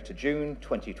January to June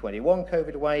 2021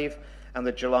 COVID wave and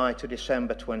the July to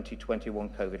December 2021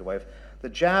 COVID wave. The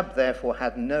jab, therefore,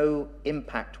 had no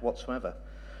impact whatsoever.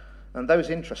 And those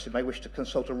interested may wish to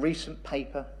consult a recent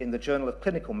paper in the Journal of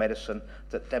Clinical Medicine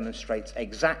that demonstrates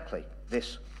exactly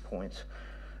this point.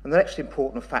 And the next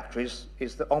important factor is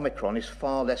that Omicron is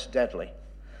far less deadly.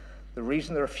 The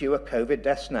reason there are fewer COVID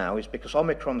deaths now is because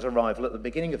Omicron's arrival at the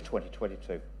beginning of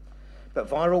 2022. But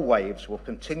viral waves will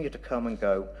continue to come and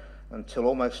go until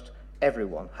almost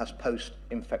everyone has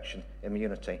post-infection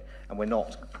immunity, and we're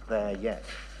not there yet.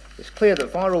 It's clear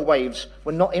that viral waves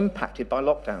were not impacted by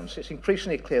lockdowns. It's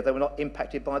increasingly clear they were not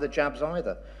impacted by the jabs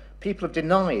either. People have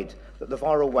denied that the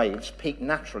viral waves peak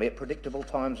naturally at predictable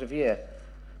times of year.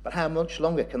 But how much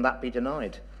longer can that be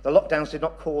denied? The lockdowns did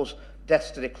not cause deaths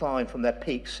to decline from their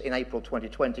peaks in April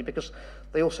 2020 because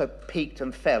they also peaked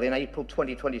and fell in April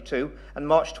 2022 and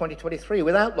March 2023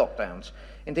 without lockdowns.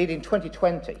 Indeed, in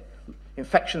 2020,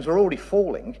 infections were already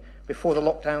falling before the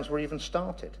lockdowns were even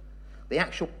started. The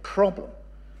actual problem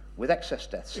with excess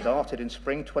deaths started in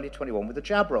spring 2021 with the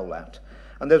jab rollout.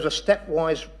 And there was a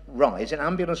stepwise rise in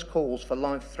ambulance calls for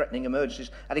life-threatening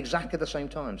emergencies at exactly the same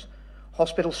times.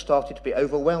 Hospitals started to be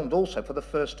overwhelmed also for the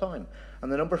first time,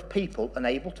 and the number of people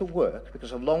unable to work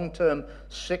because of long-term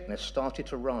sickness started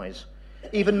to rise.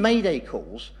 Even Mayday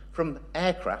calls from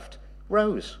aircraft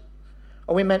rose.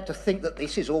 Are we meant to think that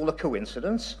this is all a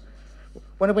coincidence?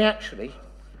 When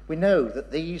we know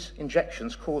that these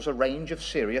injections cause a range of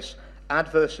serious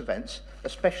adverse events,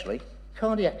 especially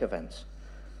cardiac events.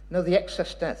 No, the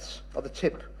excess deaths are the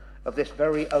tip of this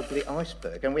very ugly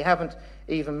iceberg, and we haven't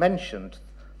even mentioned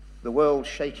the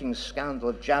world-shaking scandal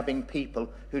of jabbing people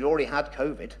who'd already had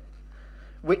COVID,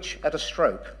 which, at a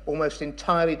stroke, almost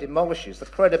entirely demolishes the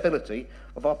credibility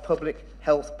of our public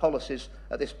health policies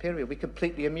at this period. We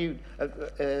completely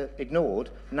ignored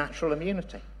natural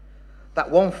immunity.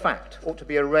 That one fact ought to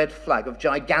be a red flag of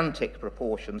gigantic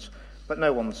proportions, but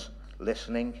no one's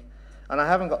listening. And I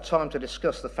haven't got time to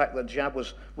discuss the fact that jab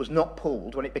was not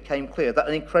pulled when it became clear that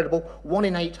an incredible 1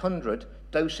 in 800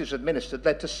 doses administered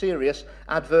led to serious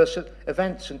adverse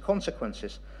events and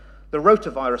consequences. The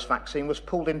rotavirus vaccine was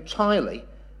pulled entirely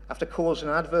after causing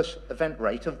an adverse event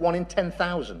rate of 1 in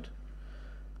 10,000.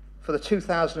 For the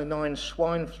 2009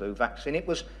 swine flu vaccine, it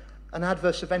was an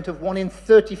adverse event of 1 in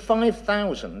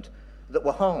 35,000 that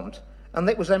were harmed, and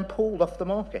it was then pulled off the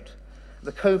market.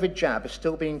 The COVID jab is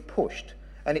still being pushed,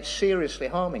 and it's seriously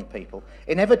harming people,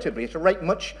 inevitably at a rate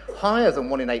much higher than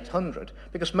 1 in 800,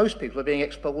 because most people are being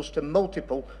exposed to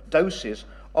multiple doses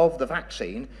of the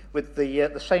vaccine with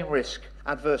the same risk,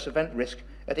 adverse event risk,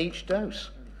 at each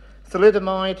dose.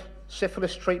 Thalidomide,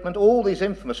 syphilis treatment, all these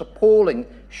infamous, appalling,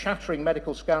 shattering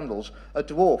medical scandals are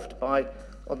dwarfed by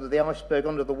under the iceberg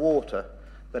under the water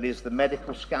that is the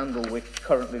medical scandal we're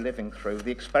currently living through,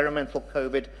 the experimental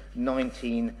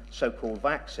COVID-19 so-called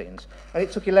vaccines. And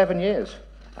it took 11 years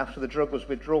after the drug was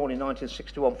withdrawn in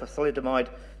 1961 for thalidomide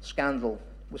scandal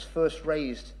was first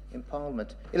raised in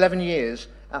Parliament. 11 years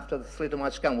after the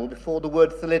thalidomide scandal, before the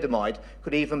word thalidomide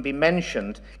could even be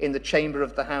mentioned in the chamber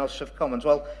of the House of Commons.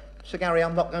 Well, Sir Gary,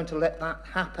 I'm not going to let that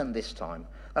happen this time.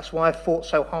 That's why I fought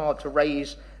so hard to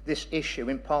raise this issue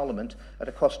in Parliament at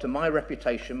a cost to my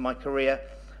reputation, my career,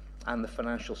 and the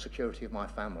financial security of my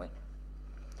family.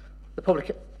 The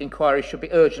public inquiry should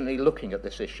be urgently looking at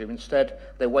this issue. Instead,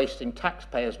 they're wasting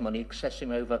taxpayers' money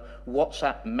obsessing over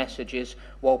WhatsApp messages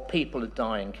while people are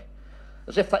dying.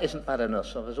 As if that isn't bad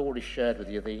enough, I've already shared with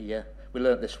you, we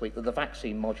learnt this week that the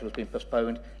vaccine module has been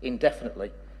postponed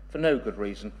indefinitely for no good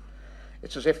reason.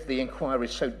 It's as if the inquiry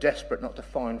is so desperate not to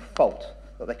find fault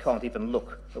that they can't even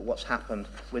look at what's happened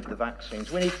with the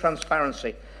vaccines. We need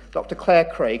transparency. Dr. Claire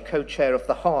Craig, co-chair of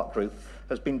the Heart Group,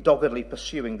 has been doggedly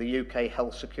pursuing the UK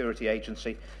Health Security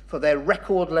Agency for their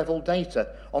record-level data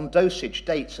on dosage,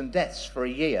 dates and deaths for a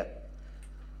year.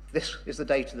 This is the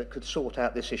data that could sort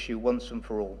out this issue once and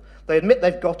for all. They admit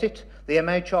they've got it. The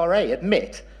MHRA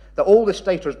admit that all this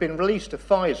data has been released to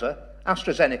Pfizer,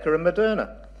 AstraZeneca and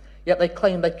Moderna. Yet they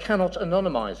claim they cannot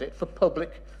anonymise it for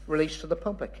public release to the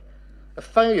public. A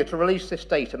failure to release this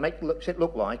data makes it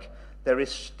look like there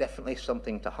is definitely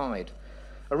something to hide.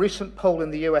 A recent poll in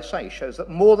the USA shows that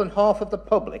more than half of the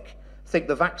public think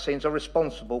the vaccines are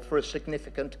responsible for a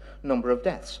significant number of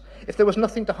deaths. If there was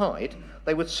nothing to hide,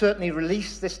 they would certainly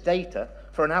release this data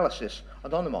for analysis,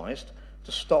 anonymised,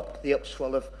 to stop the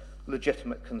upswell of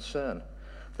legitimate concern.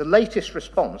 The latest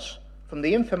response from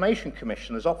the Information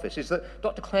Commissioner's office is that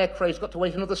Dr. Claire Craig's got to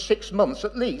wait another 6 months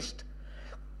at least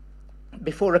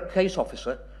before a case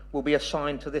officer will be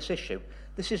assigned to this issue.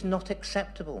 This is not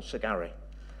acceptable, Sir Gary.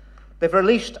 They've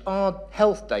released our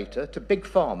health data to Big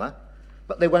Pharma,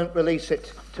 but they won't release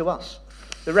it to us.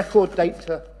 The record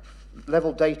data,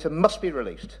 level data must be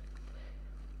released.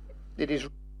 It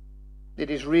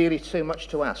is really too much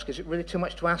to ask. Is it really too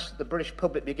much to ask that the British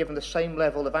public be given the same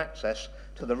level of access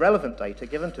to the relevant data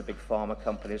given to Big Pharma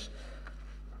companies,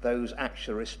 those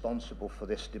actually responsible for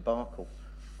this debacle?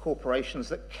 Corporations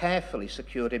that carefully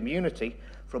secured immunity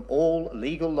from all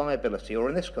legal liability, or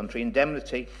in this country,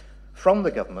 indemnity from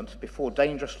the government before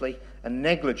dangerously and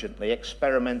negligently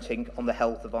experimenting on the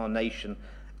health of our nation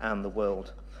and the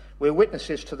world. We're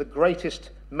witnesses to the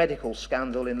greatest medical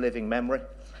scandal in living memory,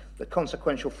 the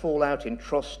consequential fallout in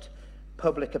trust,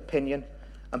 public opinion,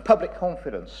 and public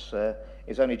confidence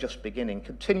is only just beginning.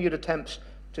 Continued attempts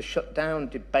to shut down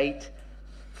debate,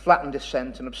 flatten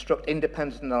dissent, and obstruct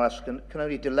independent analysis can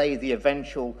only delay the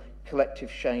eventual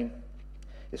collective shame.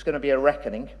 It's going to be a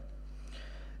reckoning,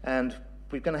 and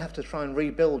we're going to have to try and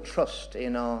rebuild trust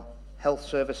in our health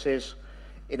services,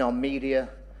 in our media,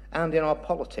 and in our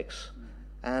politics.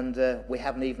 And we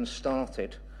haven't even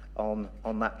started on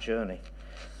that journey.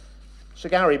 So,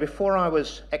 Gary, before I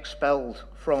was expelled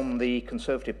from the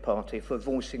Conservative Party for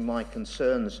voicing my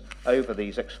concerns over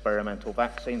these experimental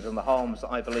vaccines and the harms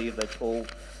that I believe they cause,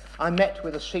 I met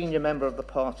with a senior member of the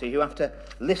party who, after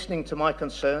listening to my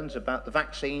concerns about the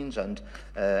vaccines and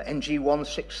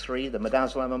NG163, the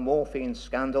midazolam and morphine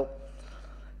scandal,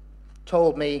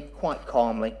 told me quite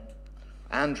calmly,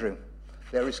 Andrew,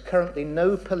 there is currently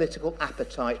no political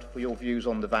appetite for your views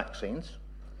on the vaccines.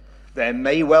 There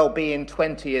may well be in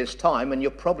 20 years' time, and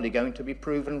you're probably going to be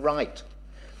proven right.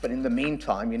 But in the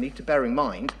meantime, you need to bear in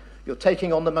mind you're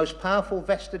taking on the most powerful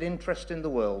vested interest in the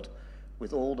world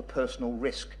with all the personal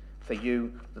risk for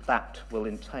you that will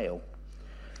entail.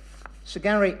 So,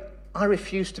 Gary, I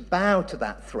refuse to bow to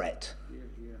that threat.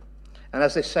 And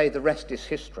as they say, the rest is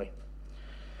history.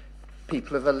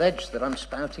 People have alleged that I'm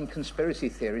spouting conspiracy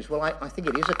theories. Well, I think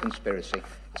it is a conspiracy.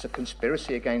 It's a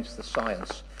conspiracy against the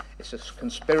science. It's a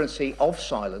conspiracy of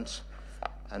silence.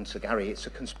 And, Sir Gary, it's a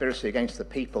conspiracy against the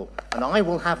people. And I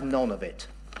will have none of it.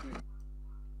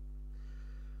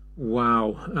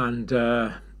 Wow. And,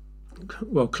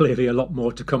 well, clearly a lot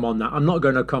more to come on that. I'm not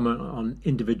going to comment on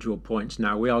individual points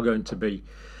now. We are going to be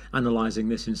analysing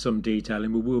this in some detail,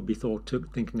 and we will be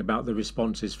thinking about the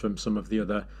responses from some of the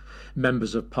other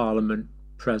members of Parliament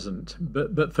present.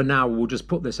 But for now, we'll just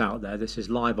put this out there. This is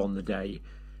live on the day.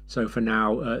 So for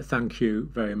now, thank you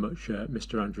very much,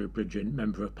 Mr. Andrew Bridgen,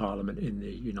 Member of Parliament in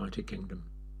the United Kingdom.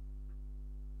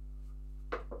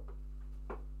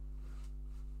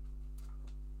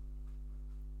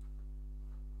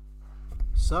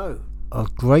 So, a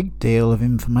great deal of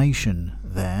information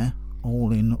there,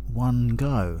 all in one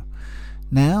go.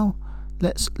 Now,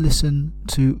 let's listen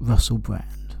to Russell Brand.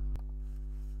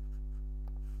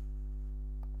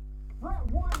 Brett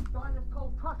Weinstein has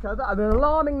told Tucker that an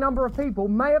alarming number of people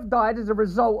may have died as a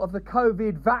result of the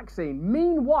COVID vaccine.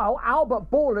 Meanwhile,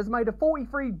 Albert Bourla's made a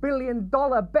 $43 billion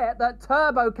bet that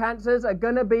turbo cancers are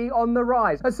going to be on the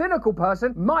rise. A cynical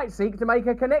person might seek to make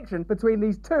a connection between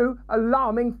these two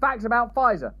alarming facts about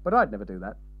Pfizer, but I'd never do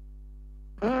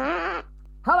that.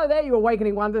 Hello there, you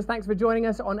Awakening Wonders. Thanks for joining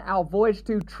us on our voyage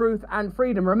to truth and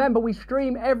freedom. Remember, we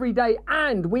stream every day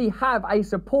and we have a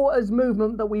supporters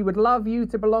movement that we would love you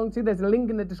to belong to. There's a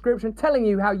link in the description telling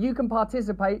you how you can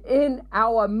participate in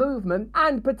our movement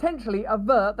and potentially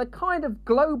avert the kind of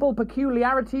global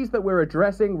peculiarities that we're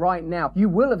addressing right now. You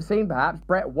will have seen perhaps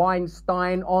Brett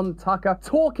Weinstein on Tucker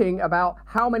talking about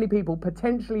how many people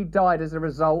potentially died as a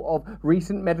result of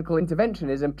recent medical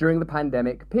interventionism during the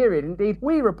pandemic period. Indeed,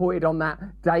 we reported on that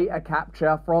data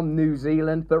capture from New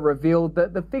Zealand that revealed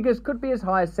that the figures could be as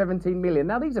high as 17 million.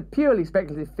 Now, these are purely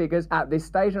speculative figures at this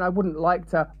stage, and I wouldn't like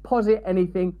to posit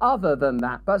anything other than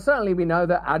that. But certainly we know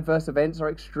that adverse events are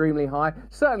extremely high.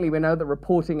 Certainly we know that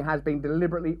reporting has been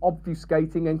deliberately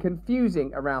obfuscating and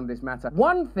confusing around this matter.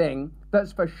 One thing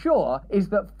that's for sure is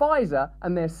that Pfizer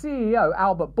and their CEO,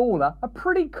 Albert Bourla, are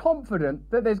pretty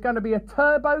confident that there's going to be a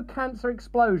turbo cancer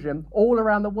explosion all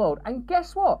around the world. And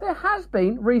guess what? There has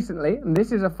been recently, and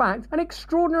this is a fact, an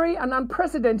extraordinary and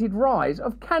unprecedented rise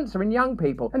of cancer in young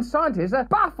people. And scientists are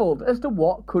baffled as to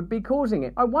what could be causing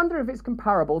it. I wonder if it's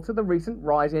comparable to the recent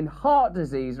rise in heart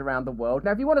disease around the world.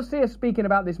 Now, if you want to see us speaking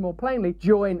about this more plainly,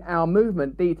 join our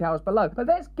movement, details below. But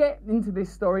let's get into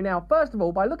this story now. First of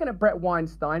all, by looking at Brett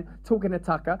Weinstein talking to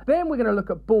Tucker. Then we're going to look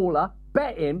at Bourla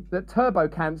betting that turbo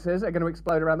cancers are going to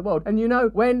explode around the world. And you know,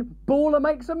 when Bourla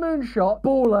makes a moonshot,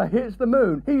 Bourla hits the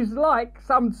moon. He's like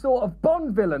some sort of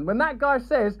Bond villain. When that guy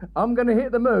says, I'm going to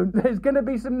hit the moon, there's going to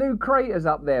be some new craters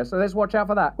up there. So let's watch out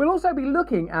for that. We'll also be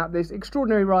looking at this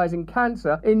extraordinary rise in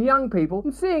cancer in young people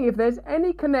and seeing if there's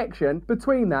any connection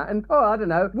between that. And, I don't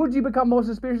know, would you become more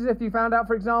suspicious if you found out,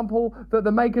 for example, that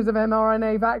the makers of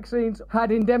mRNA vaccines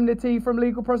had indemnity from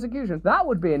legal prosecution? That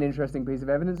would be an interesting piece of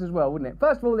evidence as well, wouldn't it?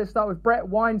 First of all, let's start with Brett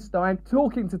Weinstein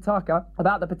talking to Tucker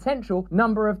about the potential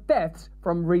number of deaths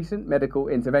from recent medical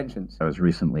interventions. I was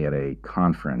recently at a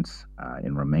conference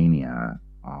in Romania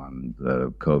on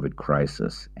the COVID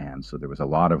crisis, and so there was a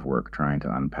lot of work trying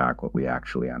to unpack what we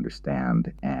actually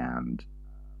understand. And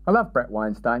I love Brett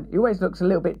Weinstein. He always looks a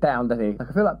little bit down, doesn't he?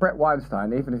 Like, I feel like Brett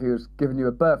Weinstein, even if he was giving you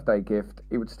a birthday gift,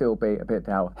 he would still be a bit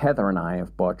down. Heather and I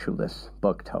have bought you this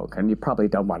book talk, and you probably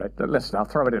don't want it. Listen, I'll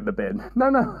throw it in the bin.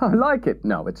 No, I like it.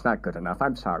 No, it's not good enough.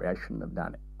 I'm sorry, I shouldn't have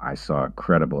done it. I saw a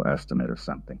credible estimate of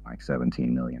something like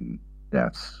 17 million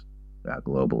deaths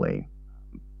globally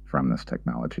from this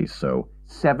technology. So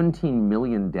 17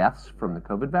 million deaths from the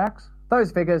COVID vax?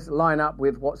 Those figures line up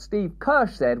with what Steve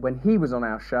Kirsch said when he was on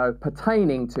our show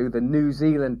pertaining to the New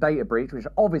Zealand data breach, which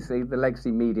obviously the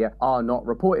legacy media are not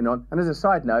reporting on. And as a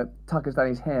side note, Tucker's done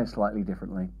his hair slightly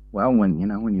differently. Well,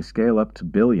 when you scale up to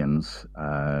billions,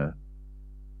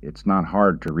 it's not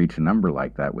hard to reach a number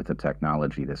like that with a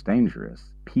technology this dangerous.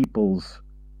 People's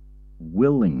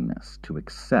willingness to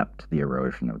accept the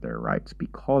erosion of their rights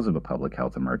because of a public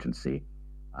health emergency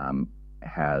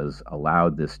has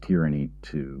allowed this tyranny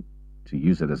to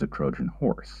use it as a Trojan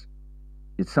horse.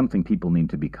 It's something people need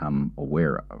to become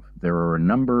aware of. There are a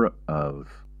number of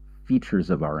features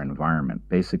of our environment.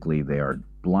 Basically, they are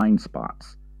blind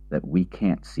spots that we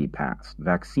can't see past.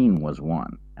 Vaccine was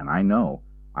one, and I know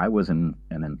I was an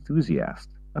enthusiast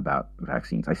about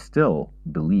vaccines. I still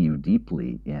believe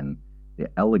deeply in the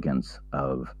elegance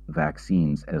of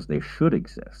vaccines as they should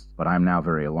exist, but I'm now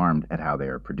very alarmed at how they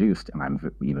are produced, and I'm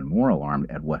even more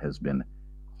alarmed at what has been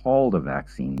called a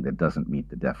vaccine that doesn't meet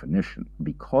the definition.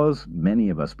 Because many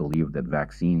of us believe that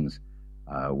vaccines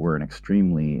were an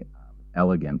extremely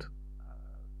elegant,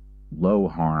 low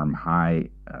harm, high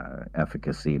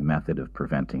efficacy method of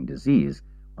preventing disease,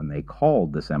 when they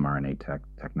called this mRNA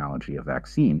technology a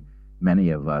vaccine,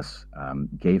 many of us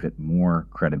gave it more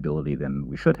credibility than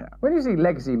we should have. When you see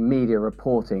legacy media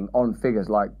reporting on figures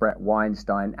like Brett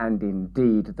Weinstein and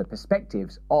indeed the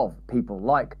perspectives of people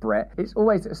like Brett, it's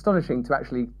always astonishing to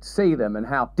actually see them and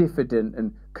how diffident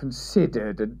and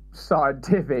considered and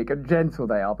scientific and gentle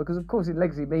they are, because of course in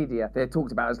legacy media they're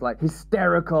talked about as like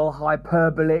hysterical,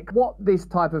 hyperbolic. What this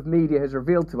type of media has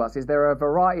revealed to us is there are a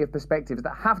variety of perspectives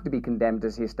that have to be condemned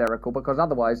as hysterical, because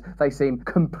otherwise they seem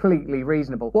completely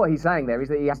reasonable. What he's saying there is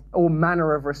that he has all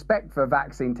manner of respect for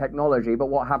vaccine technology, but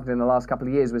what happened in the last couple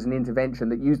of years was an intervention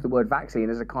that used the word vaccine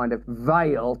as a kind of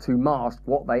veil to mask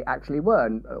what they actually were.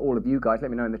 And all of you guys,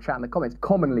 let me know in the chat and the comments,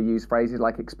 commonly use phrases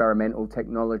like experimental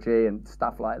technology and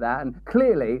stuff like that, and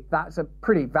clearly that's a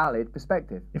pretty valid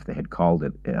perspective. If they had called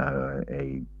it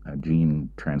a gene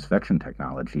transfection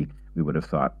technology, we would have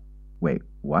thought, wait,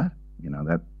 what? You know,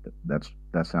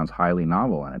 that sounds highly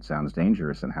novel and it sounds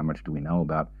dangerous, and how much do we know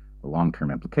about the long-term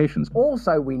implications?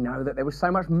 Also, we know that there was so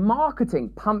much marketing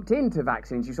pumped into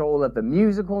vaccines. You saw all of the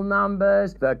musical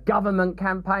numbers, the government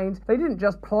campaigns. They didn't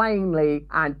just plainly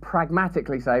and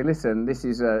pragmatically say, listen, this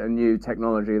is a new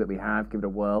technology that we have, give it a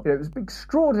whirl. It was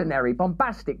extraordinary,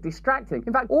 bombastic, distracting.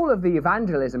 In fact, all of the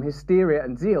evangelism, hysteria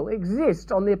and zeal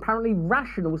exists on the apparently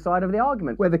rational side of the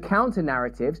argument, where the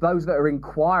counter-narratives, those that are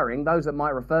inquiring, those that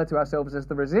might refer to ourselves as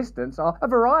the resistance, are a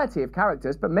variety of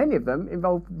characters, but many of them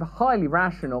involve highly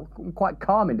rational, quite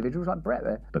calm individuals like Brett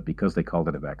there. But because they called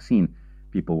it a vaccine,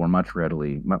 people were much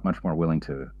more willing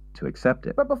to accept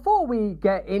it. But before we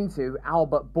get into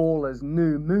Albert Bourla's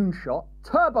new moonshot,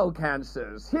 turbo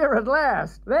cancers, here at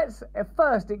last. Let's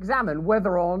first examine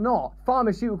whether or not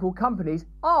pharmaceutical companies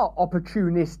are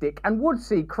opportunistic and would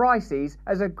see crises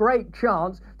as a great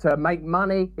chance to make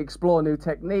money, explore new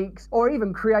techniques, or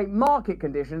even create market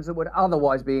conditions that would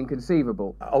otherwise be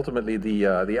inconceivable. Ultimately, the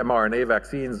mRNA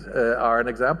vaccines are an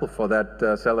example for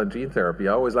that cell and gene therapy.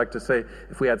 I always like to say,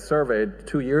 if we had surveyed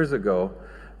 2 years ago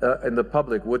in the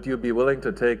public, would you be willing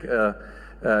to take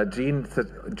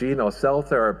gene or cell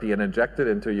therapy and inject it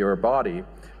into your body,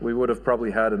 we would have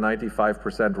probably had a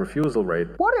 95% refusal rate.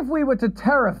 What if we were to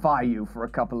terrify you for a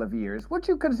couple of years? Would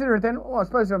you consider it then, oh, I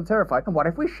suppose I'm terrified. And what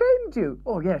if we shamed you?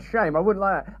 Oh, yes, shame, I wouldn't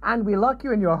like that. And we lock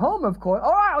you in your home, of course.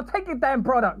 All right, I'll take your damn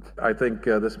product. I think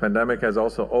this pandemic has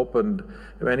also opened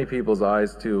many people's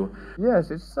eyes to... Yes,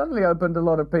 it's suddenly opened a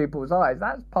lot of people's eyes.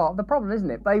 That's part of the problem,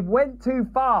 isn't it? They went too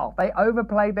far. They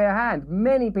overplayed their hand.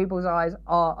 Many people's eyes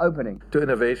are opening. To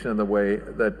innovation in the way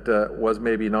that was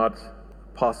maybe not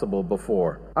possible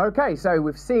before. Okay, so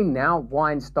we've seen now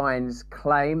Weinstein's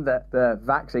claim that the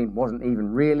vaccine wasn't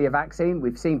even really a vaccine.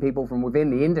 We've seen people from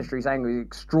within the industry saying it was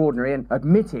extraordinary and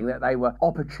admitting that they were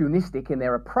opportunistic in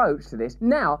their approach to this.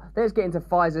 Now, let's get into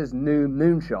Pfizer's new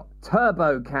moonshot,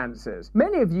 turbo cancers.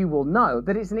 Many of you will know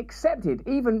that it's an accepted,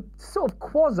 even sort of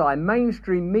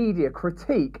quasi-mainstream media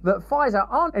critique that Pfizer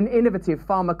aren't an innovative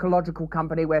pharmacological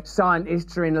company where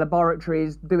scientists are in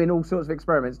laboratories doing all sorts of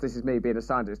experiments. This is me being a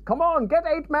scientist. Come on, get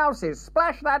 8 mouses,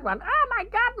 splash that one. Oh my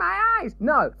God, my eyes.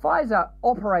 No, Pfizer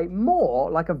operate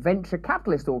more like a venture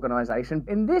capitalist organization,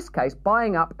 in this case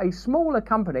buying up a smaller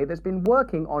company that's been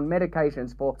working on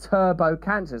medications for turbo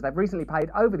cancers. They've recently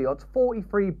paid over the odds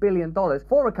 $43 billion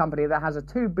for a company that has a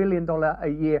 $2 billion a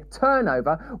year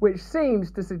turnover, which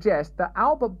seems to suggest that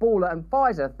Albert Bourla and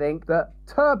Pfizer think that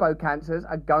turbo cancers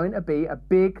are going to be a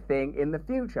big thing in the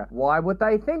future. Why would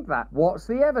they think that? What's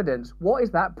the evidence? What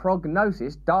is that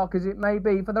prognosis, dark as it may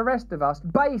be for the rest of us,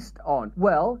 based on?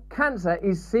 Well, cancer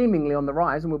is seemingly on the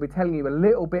rise, and we'll be telling you a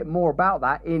little bit more about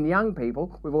that in young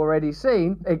people. We've already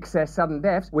seen excess sudden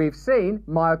deaths. We've seen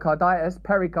myocarditis,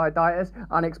 pericarditis,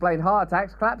 unexplained heart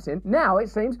attacks, collapsing. Now it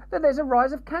seems that there's a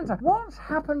rise of cancer. What's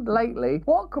happened lately?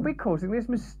 What could be causing this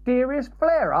mysterious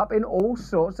flare-up in all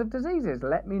sorts of diseases?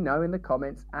 Let me know in the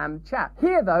comments and chat.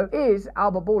 Here, though, is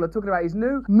Albert Bourla talking about his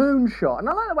new moonshot. And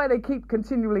I like the way they keep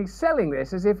continually selling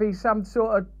this as if he's some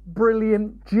sort of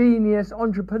brilliant, genius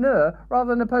entrepreneur rather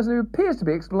than a person who appears to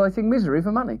be exploiting misery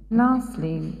for money.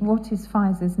 Lastly, what is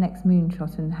Pfizer's next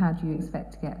moonshot and how do you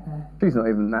expect to get there? She's not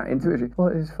even that into it, is she?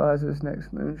 What is Pfizer's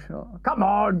next moonshot? Come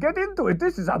on, get into it.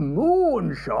 This is a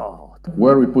moonshot.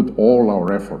 Where we put all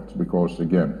our efforts, because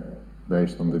again,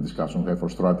 based on the discussion we have for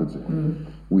strategy,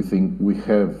 we think we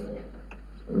have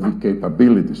the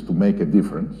capabilities to make a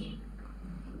difference,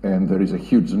 and there is a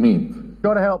huge need.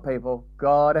 Gotta help people.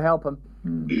 Gotta help them.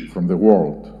 From the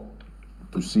world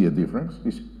to see a difference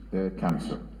is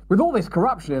cancer. With all this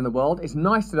corruption in the world, it's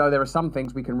nice to know there are some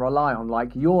things we can rely on,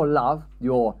 like your love,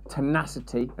 your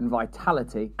tenacity and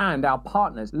vitality, and our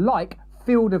partners, like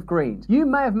field of greens. You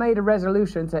may have made a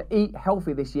resolution to eat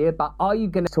healthy this year, but are you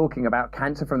going to talking about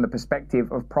cancer from the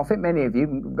perspective of profit? Many of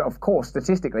you, of course,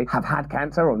 statistically, have had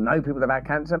cancer or know people that have had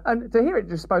cancer. And to hear it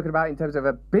just spoken about in terms of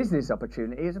a business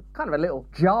opportunity is kind of a little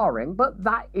jarring, but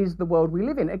that is the world we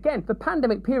live in. Again, the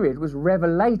pandemic period was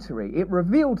revelatory. It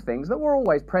revealed things that were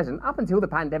always present up until the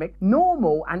pandemic.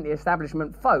 Normal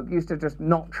anti-establishment folk used to just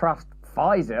not trust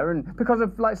Pfizer, and because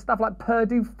of stuff like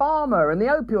Purdue Pharma and the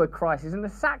opioid crisis and the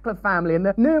Sackler family and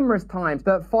the numerous times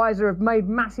that Pfizer have made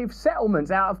massive settlements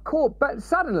out of court. But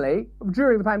suddenly,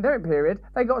 during the pandemic period,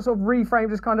 they got sort of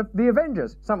reframed as kind of the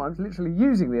Avengers, sometimes literally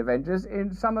using the Avengers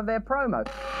in some of their promos.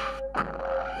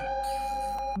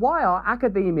 Why are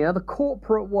academia, the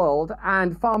corporate world,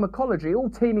 and pharmacology all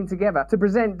teaming together to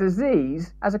present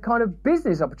disease as a kind of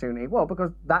business opportunity? Well,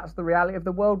 because that's the reality of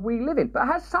the world we live in. But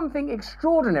has something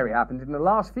extraordinary happened in the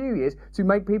last few years to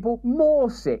make people more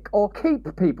sick, or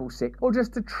keep people sick, or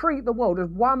just to treat the world as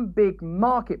one big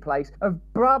marketplace of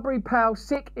Burberry Pal,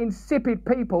 sick, insipid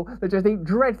people that just eat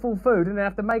dreadful food and then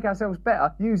have to make ourselves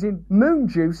better using moon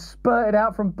juice spurted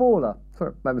out from Baller?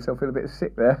 Sorry, made myself feel a bit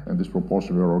sick there. And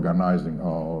disproportionately, we're organizing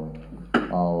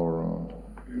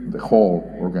the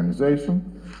whole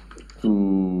organization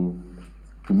to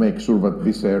make sure that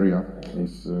this area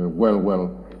is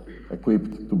well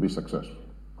equipped to be successful.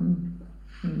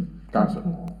 Cancer.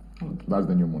 That's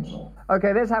the new moonshot.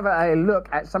 Okay, let's have a look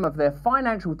at some of the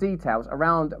financial details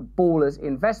around Baller's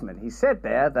investment. He said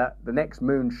there that the next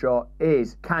moonshot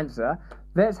is cancer.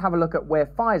 Let's have a look at where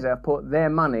Pfizer have put their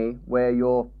money where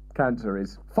your cancer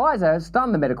is. Pfizer has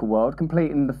stunned the medical world,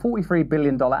 completing the $43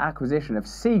 billion acquisition of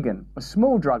Seagen, a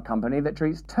small drug company that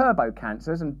treats turbo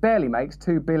cancers and barely makes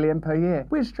 $2 billion per year.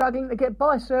 We're struggling to get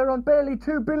by, sir, on barely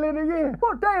 $2 billion a year.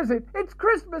 What day is it? It's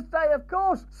Christmas Day, of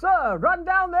course. Sir, run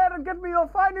down there and get me your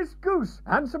finest goose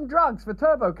and some drugs for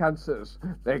turbo cancers.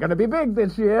 They're going to be big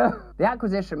this year. The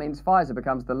acquisition means Pfizer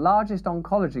becomes the largest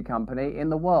oncology company in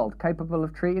the world, capable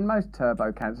of treating most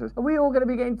turbo cancers. Are we all going to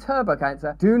be getting turbo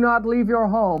cancer? Do not leave your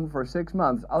home for 6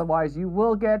 months. Otherwise, you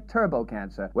will get turbo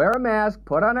cancer. Wear a mask,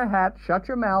 put on a hat, shut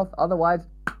your mouth. Otherwise,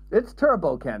 it's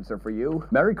turbo cancer for you.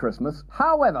 Merry Christmas.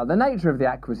 However, the nature of the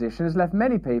acquisition has left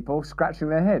many people scratching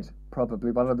their heads.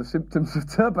 Probably one of the symptoms of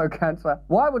turbo cancer.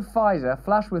 Why would Pfizer,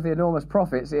 flush with the enormous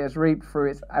profits it has reaped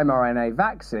through its mRNA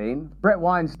vaccine, Brett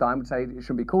Weinstein would say it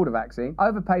shouldn't be called a vaccine,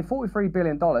 overpay $43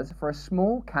 billion for a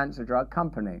small cancer drug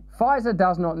company? Pfizer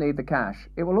does not need the cash.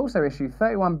 It will also issue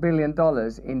 $31 billion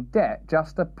in debt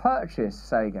just to purchase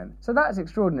Seagen. So that's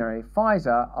extraordinary.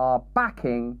 Pfizer are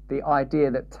backing the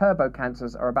idea that turbo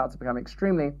cancers are about to become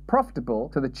extremely profitable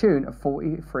to the tune of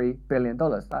 $43 billion.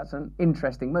 That's an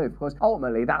interesting move, because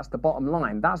ultimately that's the bottom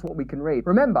line. That's what we can read.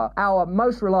 Remember, our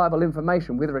most reliable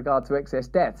information with regard to excess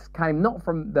deaths came not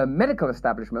from the medical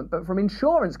establishment, but from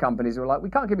insurance companies who are like, we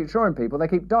can't keep insuring people, they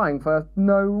keep dying for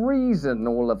no reason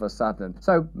all of a sudden.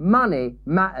 So money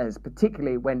matters,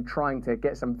 particularly when trying to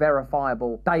get some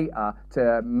verifiable data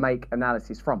to make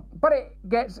analysis from. But it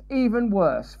gets even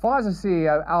worse. Pfizer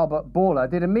CEO Albert Bourla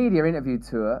did a media interview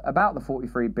tour about the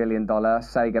 $43 billion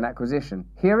Seagen acquisition.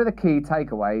 Here are the key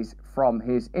takeaways from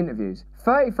his interviews.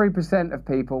 33% of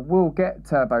people will get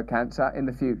turbo cancer in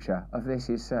the future. Of this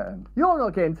is certain. You're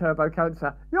not getting turbo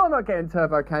cancer. You're not getting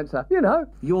turbo cancer. You know.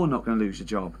 You're not going to lose your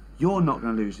job. You're not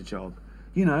going to lose your job.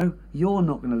 You know, you're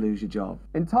not going to lose your job.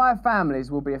 Entire families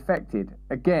will be affected.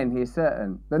 Again, he is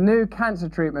certain. The new cancer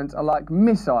treatments are like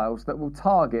missiles that will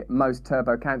target most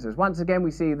turbo cancers. Once again,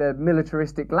 we see the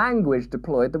militaristic language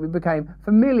deployed that we became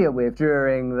familiar with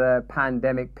during the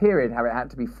pandemic period, how it had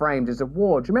to be framed as a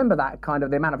war. Do you remember that kind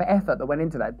of the amount of effort that went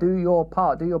into that? Do your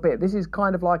part, do your bit. This is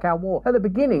kind of like our war. At the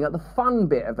beginning, at the fun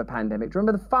bit of the pandemic, do you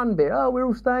remember the fun bit? Oh, we're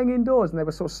all staying indoors. And there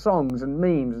were sort of songs and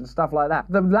memes and stuff like that.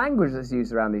 The language that's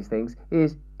used around these things is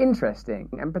interesting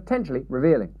and potentially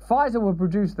revealing. Pfizer will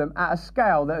produce them at a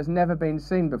scale that has never been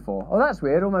seen before. Oh, that's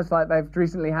weird. Almost like they've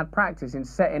recently had practice in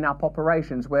setting up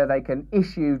operations where they can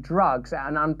issue drugs at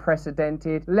an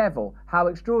unprecedented level. How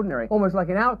extraordinary. Almost like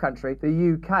in our country, the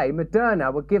UK,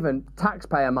 Moderna were given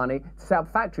taxpayer money to set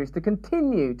up factories to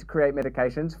continue to create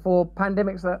medications for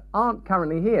pandemics that aren't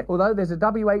currently here. Although there's a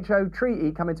WHO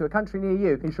treaty coming to a country near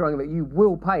you ensuring that you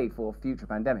will pay for future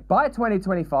pandemics. By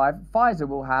 2025, Pfizer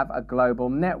will have a global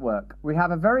network network. We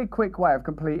have a very quick way of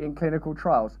completing clinical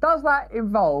trials. Does that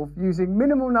involve using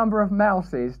minimal number of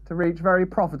mouses to reach very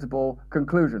profitable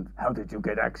conclusions? How did you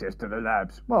get access to the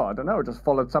labs? Well, I don't know, I just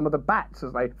followed some of the bats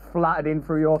as they fluttered in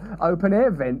through your open air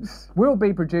vents. Will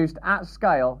be produced at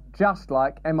scale, just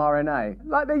like mRNA.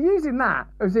 Like, they're using that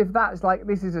as if that's like,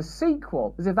 this is a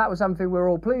sequel, as if that was something we're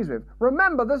all pleased with.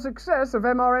 Remember the success of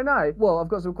mRNA? Well, I've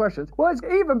got some questions. Well, it's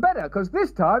even better, because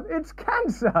this time it's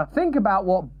cancer. Think about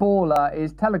what Baller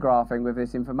is telegraphing with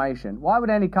this information. Why would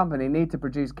any company need to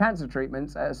produce cancer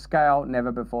treatments at a scale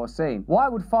never before seen? Why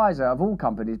would Pfizer, of all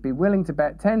companies, be willing to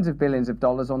bet tens of billions of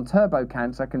dollars on turbo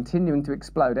cancer continuing to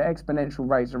explode at exponential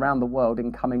rates around the world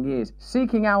in coming years?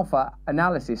 Seeking Alpha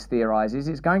Analysis theorizes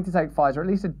it's going to take Pfizer at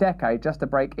least a decade just to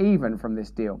break even from this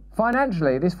deal.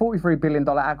 Financially, this $43 billion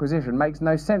acquisition makes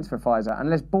no sense for Pfizer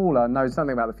unless Baller knows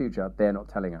something about the future they're not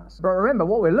telling us. But remember,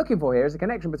 what we're looking for here is a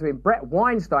connection between Brett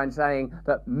Weinstein saying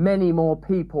that many more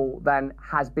people than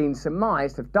has been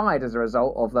surmised have died as a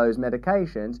result of those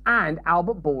medications and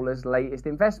Albert Bourla's latest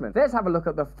investment. Let's have a look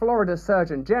at the Florida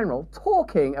Surgeon General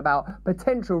talking about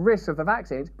potential risks of the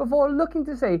vaccines before looking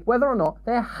to see whether or not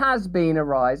there has been a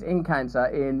rise in cancer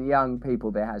in young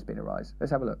people. There has been a rise.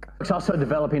 Let's have a look. It's also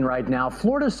developing right now.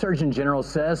 Florida's Surgeon General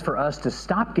says for us to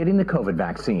stop getting the COVID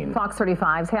vaccine. Fox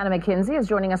 35's Hannah McKenzie is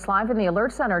joining us live in the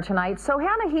Alert Center tonight. So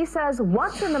Hannah, he says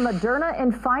what's in the Moderna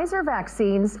and Pfizer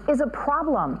vaccines is a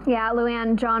problem. Yeah,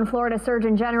 Luann, Florida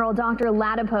Surgeon General Dr.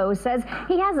 Ladapo says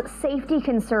he has safety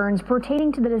concerns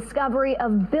pertaining to the discovery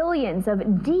of billions of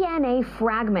DNA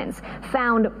fragments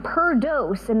found per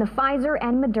dose in the Pfizer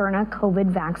and Moderna COVID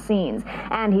vaccines.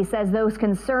 And he says those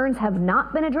concerns have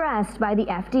not been addressed by the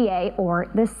FDA or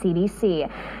the CDC.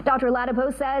 Dr.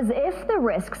 Ladapo says if the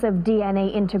risks of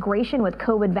DNA integration with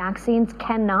COVID vaccines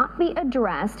cannot be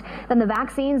addressed, then the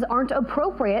vaccines aren't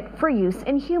appropriate for use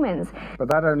in humans. But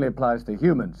that only applies to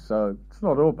humans, so it's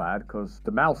not all bad, because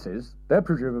the mouses, they're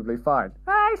presumably fine.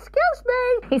 Excuse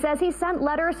me! He says he sent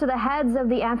letters to the heads of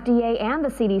the FDA and the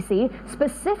CDC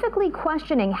specifically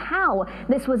questioning how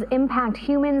this would impact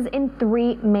humans in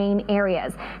three main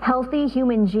areas. Healthy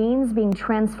human genes being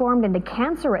transformed into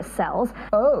cancerous cells.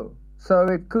 Oh. So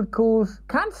it could cause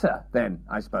cancer then,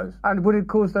 I suppose. And would it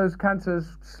cause those cancers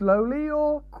slowly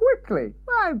or quickly?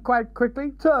 Well, quite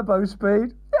quickly. Turbo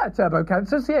speed. Yeah, turbo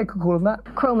cancers. Yeah, you could call them that.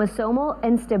 Chromosomal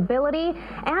instability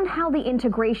and how the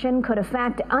integration could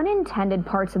affect unintended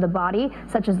parts of the body,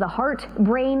 such as the heart,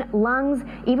 brain, lungs,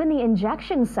 even the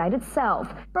injection site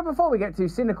itself. But before we get too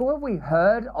cynical, have we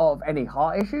heard of any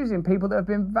heart issues in people that have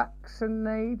been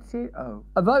vaccinated? Oh.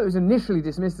 Although it was initially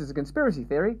dismissed as a conspiracy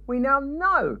theory, we now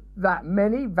know that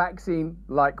many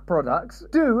vaccine-like products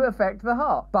do affect the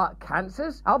heart. But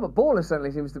cancers? Albert Bourla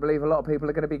certainly seems to believe a lot of people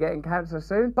are going to be getting cancer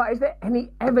soon. But is there any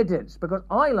evidence? Because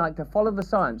I like to follow the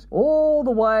science all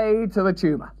the way to the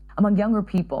tumour. Among younger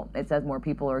people, it says more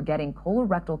people are getting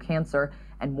colorectal cancer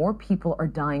and more people are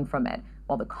dying from it.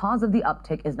 While the cause of the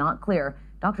uptick is not clear,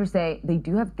 doctors say they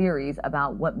do have theories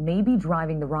about what may be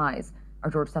driving the rise. Our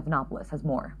George Stephanopoulos has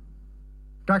more.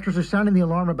 Doctors are sounding the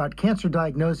alarm about cancer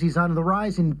diagnoses on the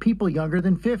rise in people younger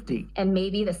than 50. And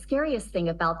maybe the scariest thing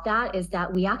about that is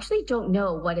that we actually don't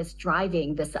know what is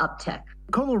driving this uptick.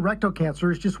 Colorectal cancer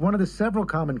is just one of the several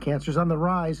common cancers on the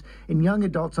rise in young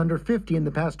adults under 50 in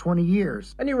the past 20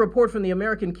 years. A new report from the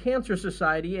American Cancer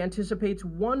Society anticipates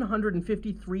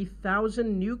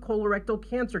 153,000 new colorectal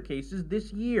cancer cases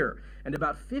this year and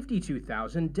about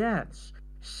 52,000 deaths.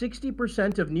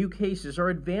 60% of new cases are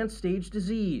advanced stage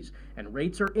disease, and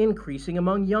rates are increasing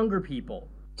among younger people.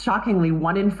 Shockingly,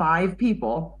 1 in 5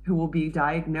 people who will be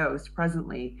diagnosed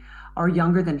presently are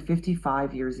younger than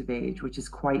 55 years of age, which is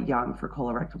quite young for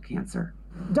colorectal cancer.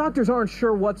 Doctors aren't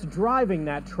sure what's driving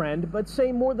that trend, but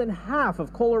say more than half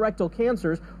of colorectal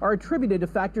cancers are attributed to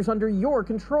factors under your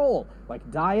control,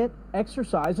 like diet,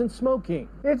 exercise, and smoking.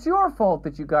 It's your fault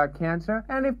that you got cancer,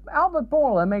 and if Albert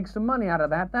Bourla makes some money out of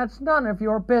that, that's none of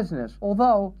your business.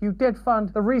 Although you did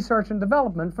fund the research and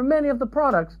development for many of the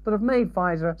products that have made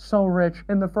Pfizer so rich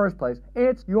in the first place.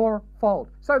 It's your fault.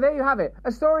 So there you have it,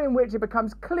 a story in which it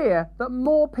becomes clear that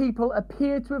more people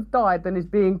appear to have died than is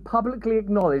being publicly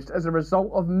acknowledged as a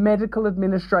result of medical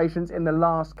administrations in the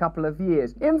last couple of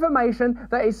years. Information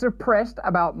that is suppressed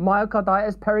about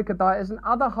myocarditis, pericarditis, and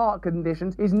other heart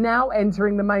conditions is now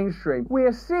entering the mainstream. We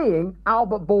are seeing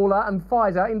Albert Bourla and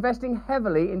Pfizer investing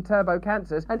heavily in turbo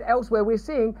cancers, and elsewhere we're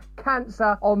seeing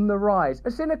cancer on the rise.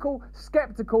 A cynical,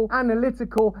 skeptical,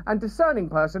 analytical, and discerning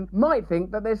person might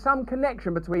think that there's some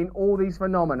connection between all all these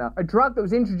phenomena. A drug that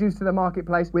was introduced to the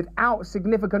marketplace without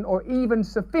significant or even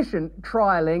sufficient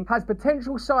trialing has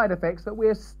potential side effects that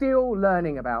we're still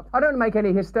learning about. I don't make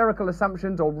any hysterical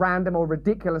assumptions or random or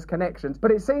ridiculous connections,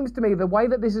 but it seems to me the way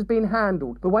that this has been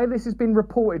handled, the way this has been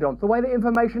reported on, the way that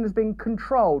information has been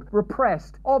controlled,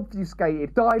 repressed,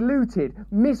 obfuscated, diluted,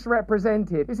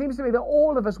 misrepresented, it seems to me that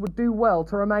all of us would do well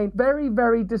to remain very,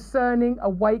 very discerning,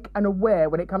 awake and aware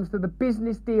when it comes to the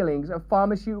business dealings of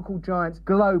pharmaceutical giants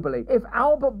globally. If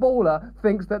Albert Bourla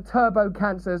thinks that turbo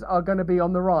cancers are going to be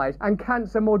on the rise and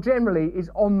cancer more generally is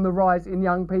on the rise in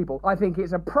young people, I think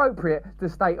it's appropriate to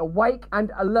stay awake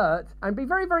and alert and be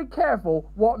very, very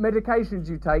careful what medications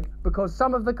you take, because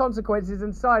some of the consequences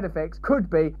and side effects could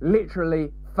be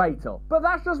literally fatal. But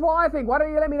that's just what I think. Why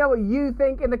don't you let me know what you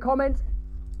think in the comments?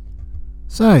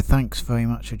 So, thanks very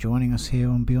much for joining us here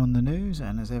on Beyond the News,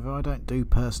 and as ever, I don't do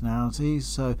personalities,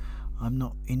 so I'm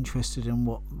not interested in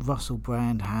what Russell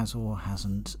Brand has or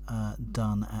hasn't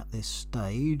done at this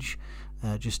stage,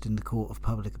 just in the court of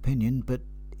public opinion, but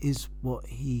is what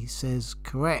he says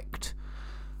correct?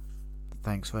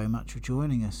 Thanks very much for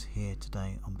joining us here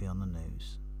today on Beyond the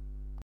News.